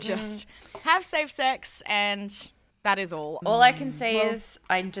rack. Just have safe sex, and that is all. All I can say is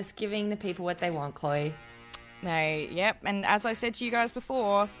I'm just giving the people what they want, Chloe. Yep. And as I said to you guys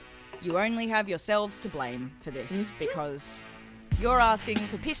before, you only have yourselves to blame for this because you're asking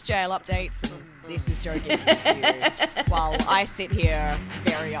for piss jail updates. And this is Joe giving it to you while I sit here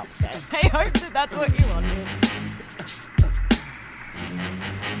very upset. I hope that that's what you wanted.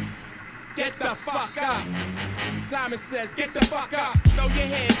 Get the fuck up. Simon says, get the fuck up. Throw your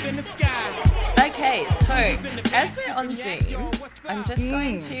hands in the sky. Okay, so as we're on Zoom, I'm just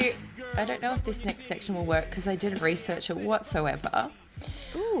going to, I don't know if this next section will work because I didn't research it whatsoever.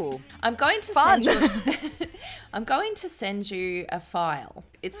 Ooh. I'm going to Fun. send you I'm going to send you a file.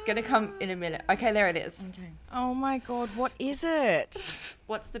 It's going to come in a minute. Okay, there it is. Okay. Oh my God, what is it?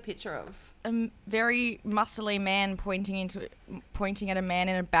 What's the picture of? A very muscly man pointing at a man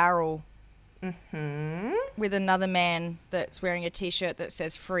in a barrel. Mm-hmm. With another man that's wearing a t-shirt that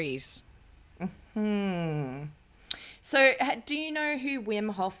says freeze. So, do you know who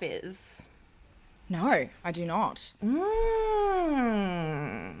Wim Hof is? No, I do not.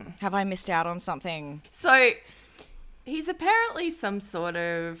 Have I missed out on something? So, he's apparently some sort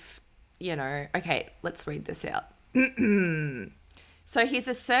of, okay, let's read this out. So,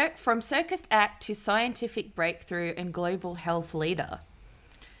 he's from circus act to scientific breakthrough and global health leader.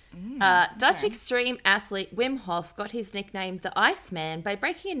 Dutch extreme athlete Wim Hof got his nickname the Iceman by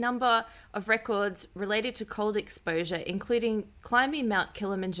breaking a number of records related to cold exposure, including climbing Mount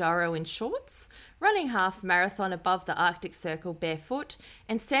Kilimanjaro in shorts, running half marathon above the Arctic Circle barefoot,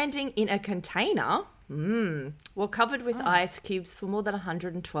 and standing in a container while covered with ice cubes for more than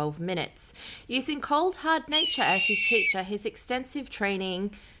 112 minutes. Using cold, hard nature as his teacher, his extensive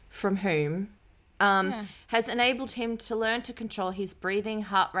training from whom has enabled him to learn to control his breathing,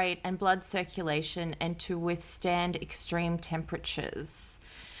 heart rate, and blood circulation and to withstand extreme temperatures.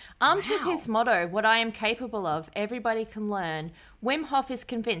 Armed with his motto, what I am capable of, everybody can learn, Wim Hof is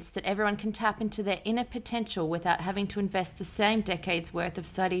convinced that everyone can tap into their inner potential without having to invest the same decade's worth of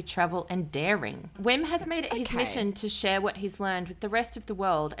study, travel, and daring. Wim has made it his mission to share what he's learned with the rest of the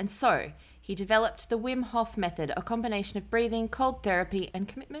world, and so he developed the Wim Hof method, a combination of breathing, cold therapy, and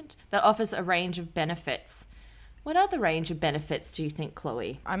commitment that offers a range of benefits. What other range of benefits do you think,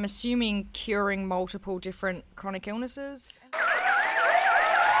 Chloe? I'm assuming curing multiple different chronic illnesses.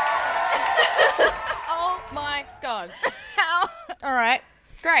 Oh my God. All right,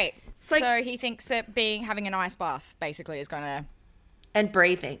 great. So he thinks that having an ice bath basically is going to... And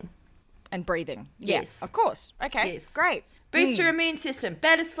breathing. And breathing. Yes. Yeah, of course. Okay, Yes. great. Boost your immune system,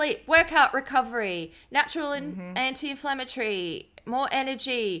 better sleep, workout recovery, natural and anti-inflammatory, more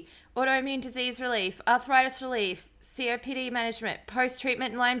energy, autoimmune disease relief, arthritis relief, COPD management,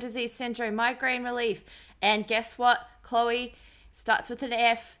 post-treatment Lyme disease syndrome, migraine relief. And guess what, Chloe? Starts with an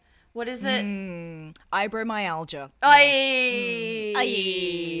F. What is it? Fibromyalgia. Aye.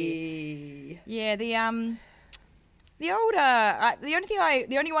 Yeah, the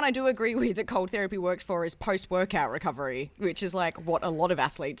only one I do agree with that cold therapy works for is post-workout recovery, which is like what a lot of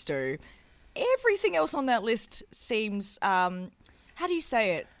athletes do. Everything else on that list seems, how do you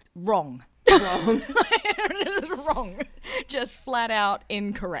say it? Wrong. Wrong. Wrong. Just flat out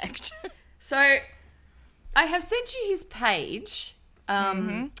incorrect. So I have sent you his page,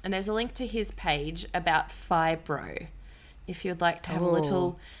 and there's a link to his page about fibro. If you'd like to have a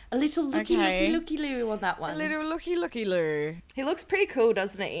little looky-loo on that one. A little looky-loo. He looks pretty cool,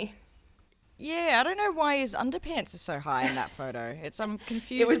 doesn't he? Yeah, I don't know why his underpants are so hhigh in that photo. I'm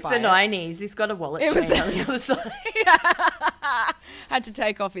confused. It was by the 90s. He's got a wallet chain on the other side. Had to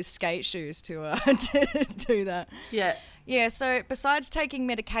take off his skate shoes to do that. Yeah. Yeah, so besides taking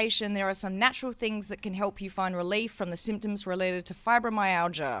medication, there are some natural things that can help you find relief from the symptoms related to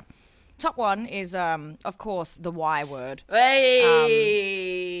fibromyalgia. Top one is, of course, the Y word.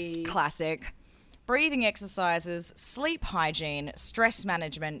 Hey! Classic. Breathing exercises, sleep hygiene, stress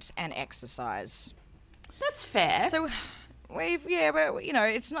management, and exercise. That's fair. So but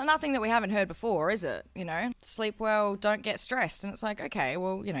it's nothing that we haven't heard before, is it? Sleep well, don't get stressed. And it's like, okay,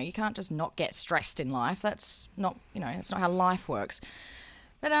 well, you can't just not get stressed in life. That's not, that's not how life works.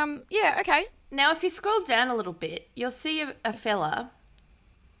 But, okay. Now, if you scroll down a little bit, you'll see a fella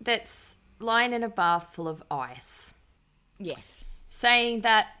that's lying in a bath full of ice. Yes. Saying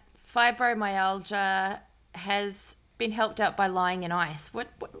that fibromyalgia has been helped out by lying in ice. What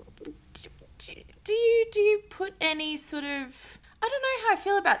do you put any sort of... I don't know how I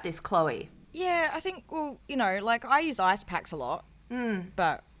feel about this, Chloe. Yeah, I think, I use ice packs a lot,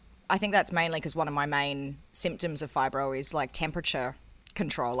 but I think that's mainly because one of my main symptoms of fibro is, temperature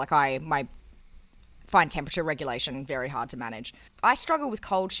control. I find temperature regulation very hard to manage. I struggle with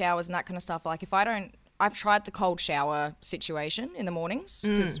cold showers and that kind of stuff. I've tried the cold shower situation in the mornings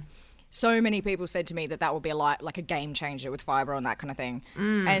because so many people said to me that would be like a game changer with fibro and that kind of thing.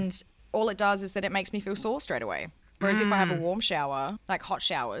 And all it does is that it makes me feel sore straight away. Whereas if I have a warm shower, like hot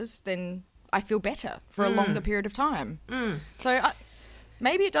showers, then I feel better for a longer period of time. So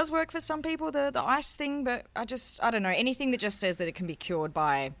maybe it does work for some people, the ice thing, but I don't know. Anything that just says that it can be cured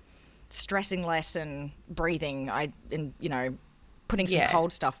by stressing less and breathing, putting some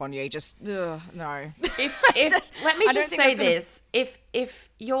cold stuff on you, no. Let me just say this. If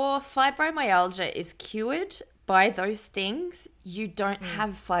your fibromyalgia is cured by those things, you don't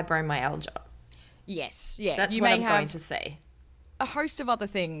have fibromyalgia. Yes, yeah. That's what I'm going to say. A host of other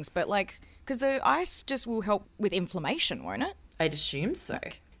things, but because the ice just will help with inflammation, won't it? I'd assume so.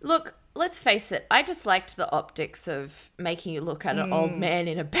 Look, let's face it, I just liked the optics of making you look at an old man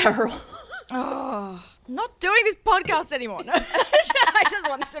in a barrel. Oh, not doing this podcast anymore. No. I just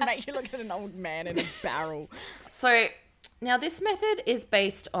wanted to make you look at an old man in a barrel. So now this method is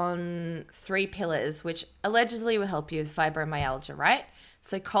based on 3 pillars, which allegedly will help you with fibromyalgia, right?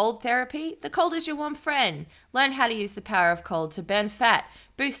 So cold therapy, the cold is your warm friend. Learn how to use the power of cold to burn fat,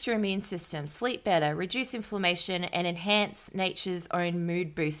 boost your immune system, sleep better, reduce inflammation, and enhance nature's own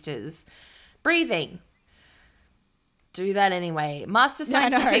mood boosters. Breathing. Do that anyway. Master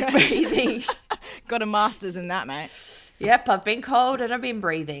scientific breathing. Got a master's in that, mate. Yep, I've been cold and I've been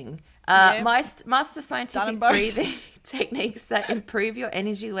breathing. Master scientific breathing techniques that improve your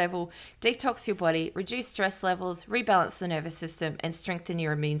energy level, detox your body, reduce stress levels, rebalance the nervous system, and strengthen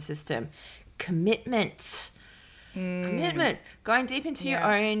your immune system. Commitment. Going deep into your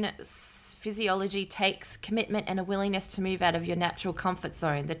own physiology takes commitment and a willingness to move out of your natural comfort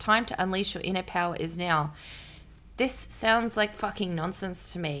zone. The time to unleash your inner power is now. this sounds like fucking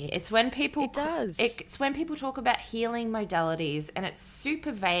nonsense to me. It's when people... It does. It's when people talk about healing modalities and it's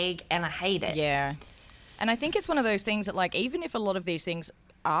super vague and I hate it. Yeah. And I think it's one of those things that, like, even if a lot of these things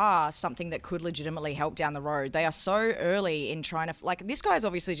are something that could legitimately help down the road, they are so early in trying to, like, this guy's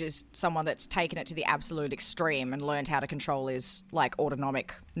obviously just someone that's taken it to the absolute extreme and learned how to control his, like,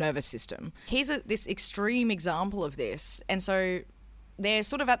 autonomic nervous system. He's this extreme example of this. And so they're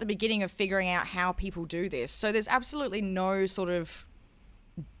sort of at the beginning of figuring out how people do this. So there's absolutely no sort of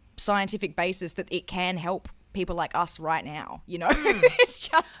scientific basis that it can help people like us right now, you know? It's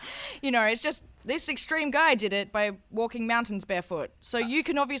just this extreme guy did it by walking mountains barefoot. So you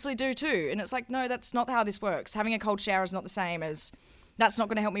can obviously do too. And it's like, no, that's not how this works. Having a cold shower is not the same as... That's not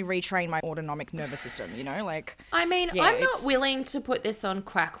going to help me retrain my autonomic nervous system, you know? Like, I mean, yeah, I'm not willing to put this on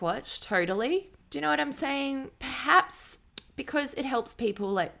Quackwatch, totally. Do you know what I'm saying? Perhaps because it helps people,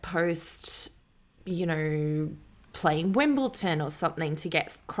 like, post, you know, playing Wimbledon or something to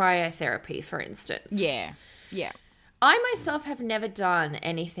get cryotherapy, for instance. Yeah. Yeah. I myself have never done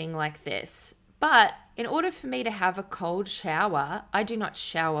anything like this, but in order for me to have a cold shower, I do not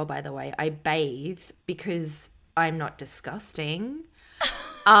shower, by the way. I bathe because I'm not disgusting.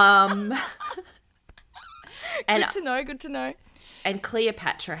 Good to know. And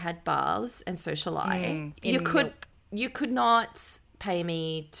Cleopatra had baths, and so shall I. You could not pay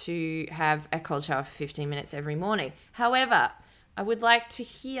me to have a cold shower for 15 minutes every morning. However, I would like to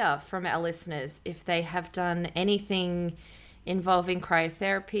hear from our listeners if they have done anything involving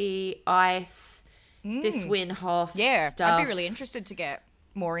cryotherapy, ice, this Wim Hof stuff. I'd be really interested to get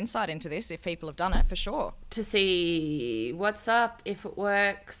more insight into this if people have done it, for sure. To see what's up, if it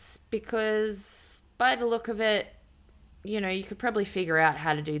works, because by the look of it, you know, you could probably figure out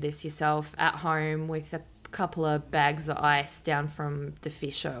how to do this yourself at home with a couple of bags of ice down from the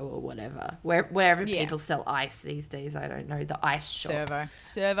Fisher or whatever, wherever people sell ice these days. I don't know, the ice shop.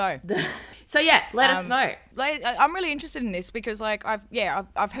 Servo. So yeah, let us know. I'm really interested in this because, like,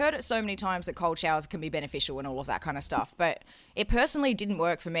 I've heard it so many times that cold showers can be beneficial and all of that kind of stuff, but it personally didn't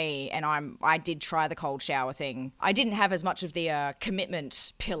work for me, and I did try the cold shower thing. I didn't have as much of the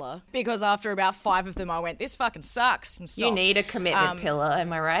commitment pillar because after about 5 of them, I went, this fucking sucks, and stopped. You need a commitment pillar,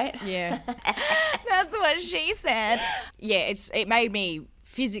 am I right? Yeah. That's what she said. Yeah, it made me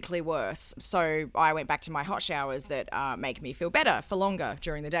physically worse. So I went back to my hot showers that make me feel better for longer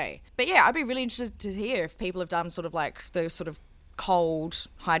during the day. But yeah, I'd be really interested to hear if people have done sort of like the sort of cold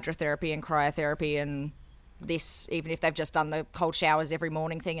hydrotherapy and cryotherapy and this, even if they've just done the cold showers every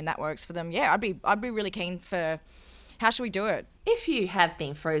morning thing and that works for them. Yeah, I'd be really keen for, how should we do it? If you have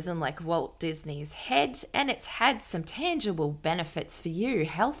been frozen like Walt Disney's head and it's had some tangible benefits for you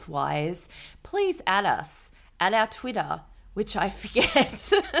health-wise, please add us at our Twitter, which I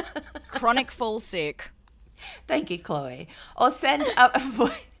forget. Chronic Full Sick. Thank you, Chloe. Or send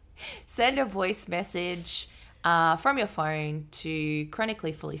a voice message from your phone to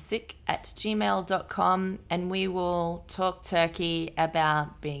chronicallyfullysick@gmail.com, and we will talk turkey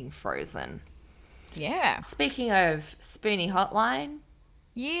about being frozen. Yeah. Speaking of Spoonie Hotline.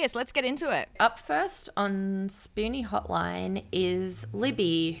 Yes, let's get into it. Up first on Spoonie Hotline is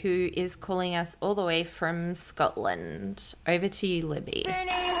Libby, who is calling us all the way from Scotland. Over to you, Libby. Spoonie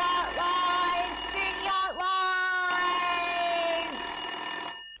Hotline! Spoonie Hotline!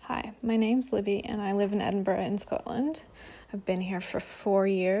 Hi, my name's Libby and I live in Edinburgh in Scotland. I've been here for 4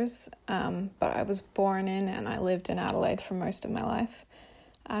 years, but I was born in and I lived in Adelaide for most of my life.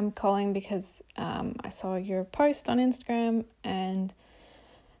 I'm calling because I saw your post on Instagram and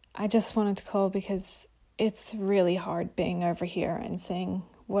I just wanted to call because it's really hard being over here and seeing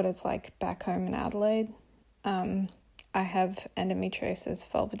what it's like back home in Adelaide. I have endometriosis,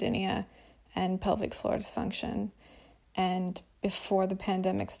 vulvodynia, and pelvic floor dysfunction. And before the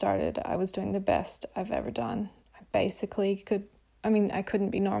pandemic started, I was doing the best I've ever done. I basically I couldn't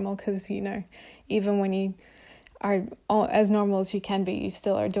be normal because, you know, even when you are as normal as you can be, you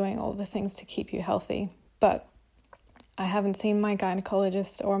still are doing all the things to keep you healthy. But I haven't seen my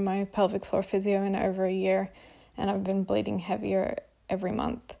gynecologist or my pelvic floor physio in over a year, and I've been bleeding heavier every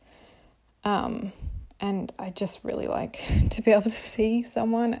month. And I just really like to be able to see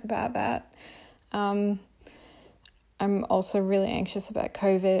someone about that. I'm also really anxious about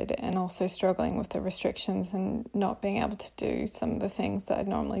COVID and also struggling with the restrictions and not being able to do some of the things that I'd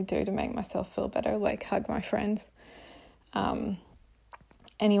normally do to make myself feel better, like hug my friends.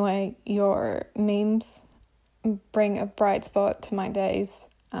 Anyway, your memes bring a bright spot to my days,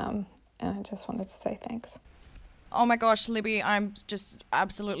 and I just wanted to say thanks. Oh my gosh, Libby, I'm just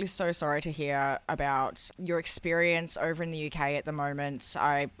absolutely so sorry to hear about your experience over in the UK at the moment.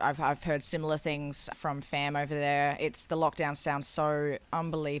 I've heard similar things from fam over there. The lockdown sounds so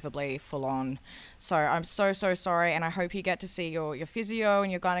unbelievably full on. So I'm so sorry, and I hope you get to see your physio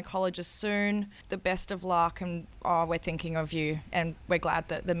and your gynecologist soon. The best of luck, and we're thinking of you, and we're glad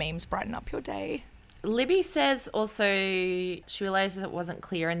that the memes brighten up your day. Libby says also she realizes it wasn't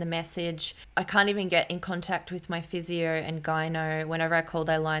clear in the message. I can't even get in contact with my physio and gyno. Whenever I call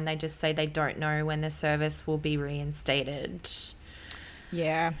their line, they just say they don't know when the service will be reinstated.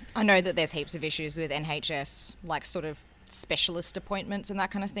 Yeah, I know that there's heaps of issues with NHS, like sort of specialist appointments and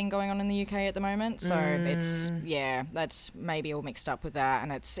that kind of thing going on in the UK at the moment. So that's maybe all mixed up with that,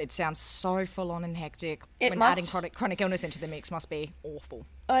 and it sounds so full on and hectic. Adding chronic illness into the mix must be awful.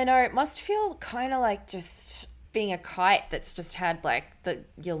 I know, it must feel kind of like just being a kite that's just had like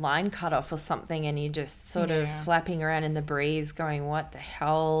your line cut off or something, and you're just sort of flapping around in the breeze going, what the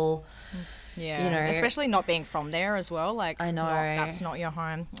hell? Yeah, you know, especially not being from there as well. Like, I know that's not your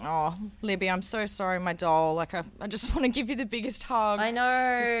home. Oh, Libby, I'm so sorry, my doll. Like, I just want to give you the biggest hug. I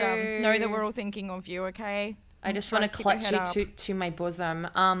know. Just know that we're all thinking of you. Okay. I just want to clutch you to my bosom.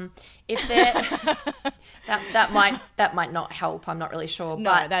 If there, that might not help. I'm not really sure.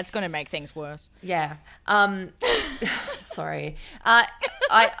 No, but that's going to make things worse. Yeah. Sorry.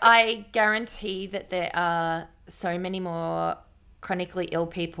 I guarantee that there are so many more chronically ill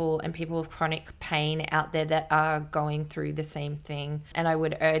people and people with chronic pain out there that are going through the same thing. And I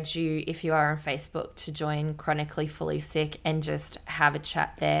would urge you, if you are on Facebook, to join Chronically Fully Sick and just have a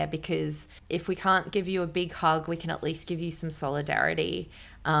chat there, because if we can't give you a big hug, we can at least give you some solidarity.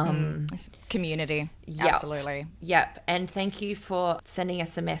 Community. Yep. Absolutely. Yep. And thank you for sending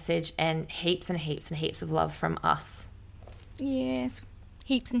us a message, and heaps and heaps and heaps of love from us. Yes.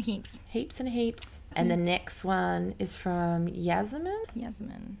 Heaps and heaps. Heaps and heaps. And the next one is from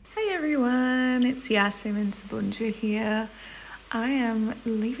Yasmin. Hey everyone, it's Yasemin Sabunja here. I am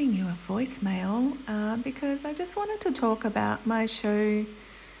leaving you a voicemail because I just wanted to talk about my show,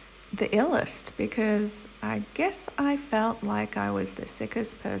 The Illest, because I guess I felt like I was the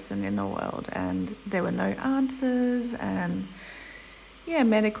sickest person in the world and there were no answers, and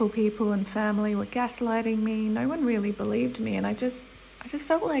medical people and family were gaslighting me. No one really believed me, and I just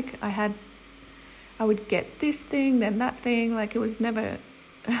felt like I would get this thing, then that thing. Like, it was never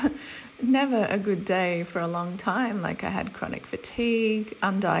a good day for a long time. Like, I had chronic fatigue,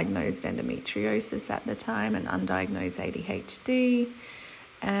 undiagnosed endometriosis at the time, and undiagnosed ADHD,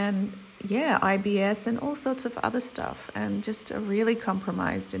 and IBS and all sorts of other stuff, and just a really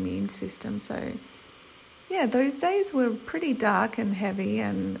compromised immune system. So those days were pretty dark and heavy,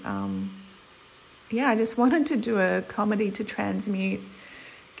 and I just wanted to do a comedy to transmute,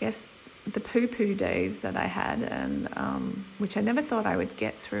 the poo-poo days that I had, and which I never thought I would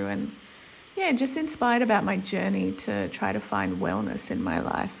get through, and just inspired about my journey to try to find wellness in my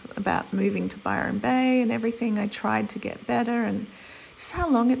life, about moving to Byron Bay and everything I tried to get better, and just how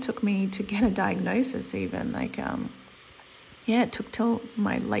long it took me to get a diagnosis even. Like, it took till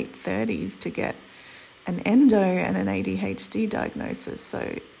my late 30s to get an endo and an ADHD diagnosis.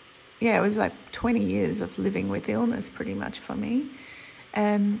 So it was like 20 years of living with illness pretty much for me.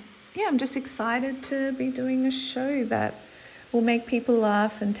 And I'm just excited to be doing a show that will make people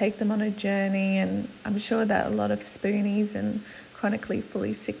laugh and take them on a journey. And I'm sure that a lot of spoonies and chronically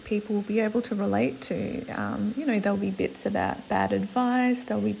fully sick people will be able to relate to. There'll be bits about bad advice,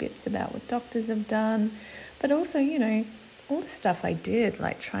 there'll be bits about what doctors have done, but also, all the stuff I did,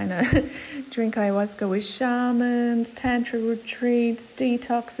 like trying to drink ayahuasca with shamans, tantra retreats,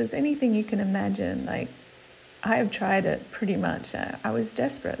 detoxes, anything you can imagine. Like, I have tried it pretty much. I was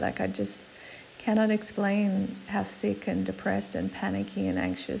desperate. Like, I just cannot explain how sick and depressed and panicky and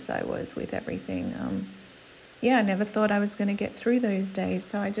anxious I was with everything. I never thought I was going to get through those days.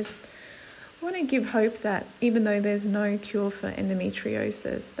 So I just want to give hope that even though there's no cure for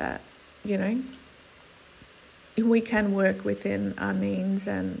endometriosis, that, we can work within our means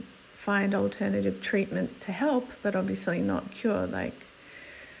and find alternative treatments to help, but obviously not cure. Like,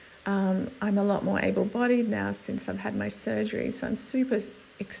 I'm a lot more able-bodied now since I've had my surgery, so I'm super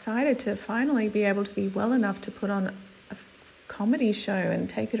excited to finally be able to be well enough to put on a comedy show and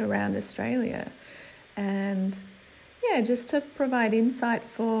take it around Australia. And just to provide insight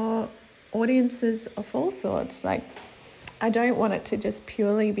for audiences of all sorts. Like, I don't want it to just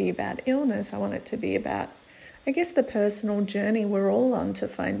purely be about illness. I want it to be about, I guess, the personal journey we're all on to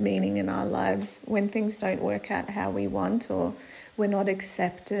find meaning in our lives when things don't work out how we want, or we're not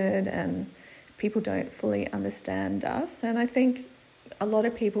accepted and people don't fully understand us. And I think, a lot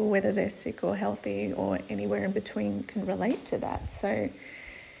of people, whether they're sick or healthy or anywhere in between, can relate to that. So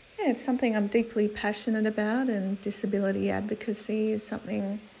yeah, it's something I'm deeply passionate about, and disability advocacy is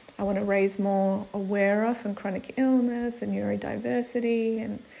something I want to raise more aware of, and chronic illness and neurodiversity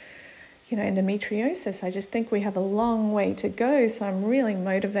and, you know, endometriosis. I just think we have a long way to go. So I'm really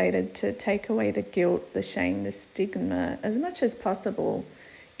motivated to take away the guilt, the shame, the stigma as much as possible.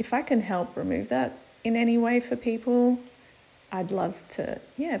 If I can help remove that in any way for people, I'd love to,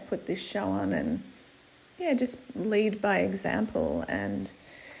 put this show on and, just lead by example. And,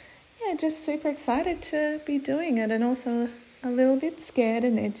 just super excited to be doing it, and also a little bit scared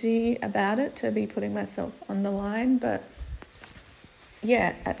and edgy about it, to be putting myself on the line. But,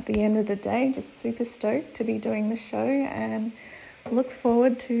 at the end of the day, just super stoked to be doing the show and look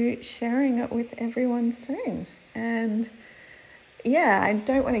forward to sharing it with everyone soon. And I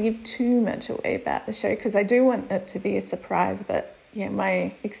don't want to give too much away about the show because I do want it to be a surprise. But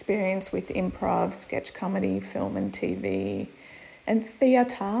my experience with improv, sketch comedy, film and TV and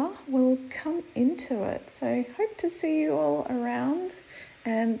theatre will come into it. So hope to see you all around,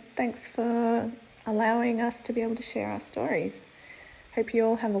 and thanks for allowing us to be able to share our stories. Hope you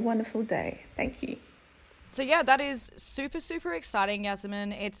all have a wonderful day. Thank you. So yeah, that is super, super exciting,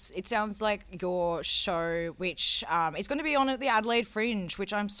 Yasmin. It sounds like your show, which is going to be on at the Adelaide Fringe,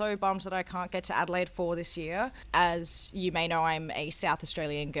 which I'm so bummed that I can't get to Adelaide for this year. As you may know, I'm a South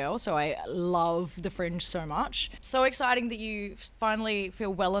Australian girl, so I love the Fringe so much. So exciting that you finally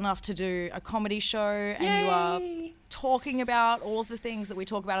feel well enough to do a comedy show. And Yay! You are talking about all of the things that we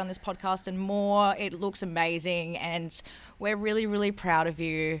talk about on this podcast and more. It looks amazing, and we're really, really proud of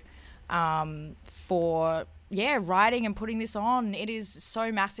you. For writing and putting this on. It is so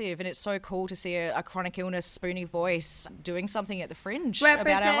massive, and it's so cool to see a chronic illness spoony voice doing something at the Fringe about our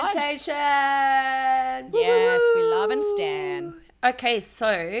lives. Representation. Yes, we love and stan. Okay,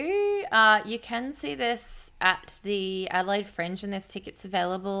 so you can see this at the Adelaide Fringe, and there's tickets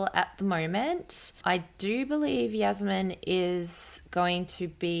available at the moment. I do believe Yasmin is going to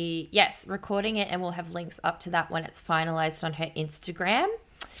be, recording it, and we'll have links up to that when it's finalised on her Instagram,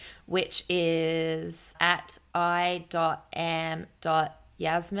 which is at i.am.yasmin,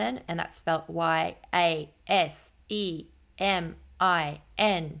 and that's spelled YASEMIN.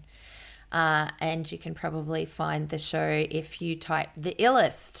 And you can probably find the show if you type The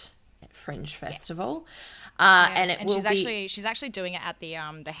Illest at Fringe Festival. Yes. And she's actually doing it at the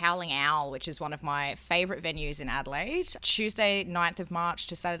Howling Owl, which is one of my favourite venues in Adelaide, Tuesday 9th of March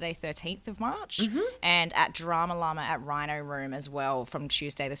to Saturday 13th of March, and at Drama Llama at Rhino Room as well from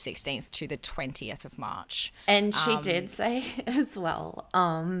Tuesday the 16th to the 20th of March. And she did say as well,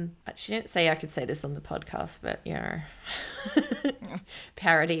 she didn't say I could say this on the podcast, but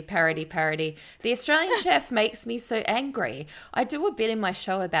parody. The Australian chef makes me so angry. I do a bit in my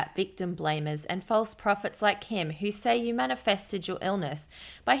show about victim blamers and false prophets like him who say you manifested your illness.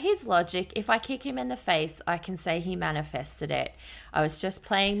 By his logic, if I kick him in the face, I can say he manifested it. I was just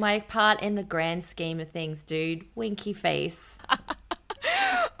playing my part in the grand scheme of things, dude. Winky face.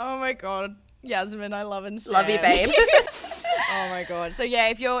 Oh my God. Yasmin, I love and stan. Love you, babe. Oh my God. So yeah,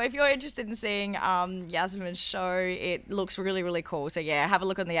 if you're interested in seeing Yasmin's show, it looks really, really cool. So yeah, have a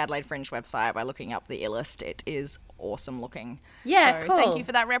look on the Adelaide Fringe website by looking up The Illest. It is awesome looking. Yeah, so cool. Thank you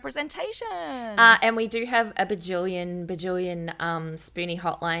for that representation. And we do have a bajillion Spoonie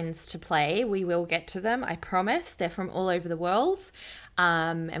hotlines to play. We will get to them, I promise. They're from all over the world.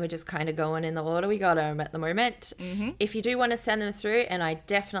 And we're just kind of going in the order we got them at the moment. If you do want to send them through, and I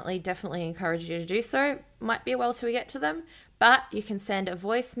definitely encourage you to do so, might be a while till we get to them, but you can send a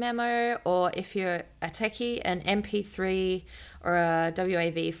voice memo, or if you're a techie, an MP3 or a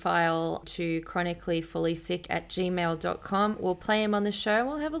WAV file to chronicallyfullysick@gmail.com. We'll play them on the show and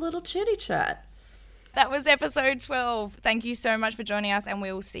we'll have a little chitty chat. That was episode 12. Thank you so much for joining us, and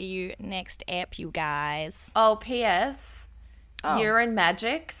we'll see you next ep, you guys. Oh, P.S. Urine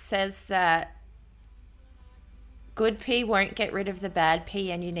Magic says that good pee won't get rid of the bad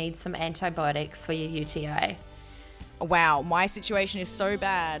pee, and you need some antibiotics for your UTI. Wow, my situation is so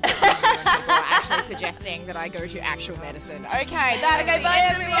bad that people are actually suggesting that I go to actual medicine. Okay, that'll go. Bye,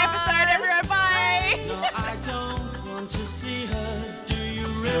 everyone. Episode, everyone. Bye. No, I don't want to see her. Do you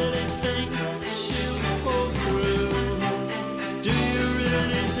really think she'll pull through? Do you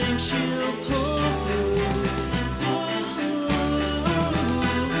really think she'll pull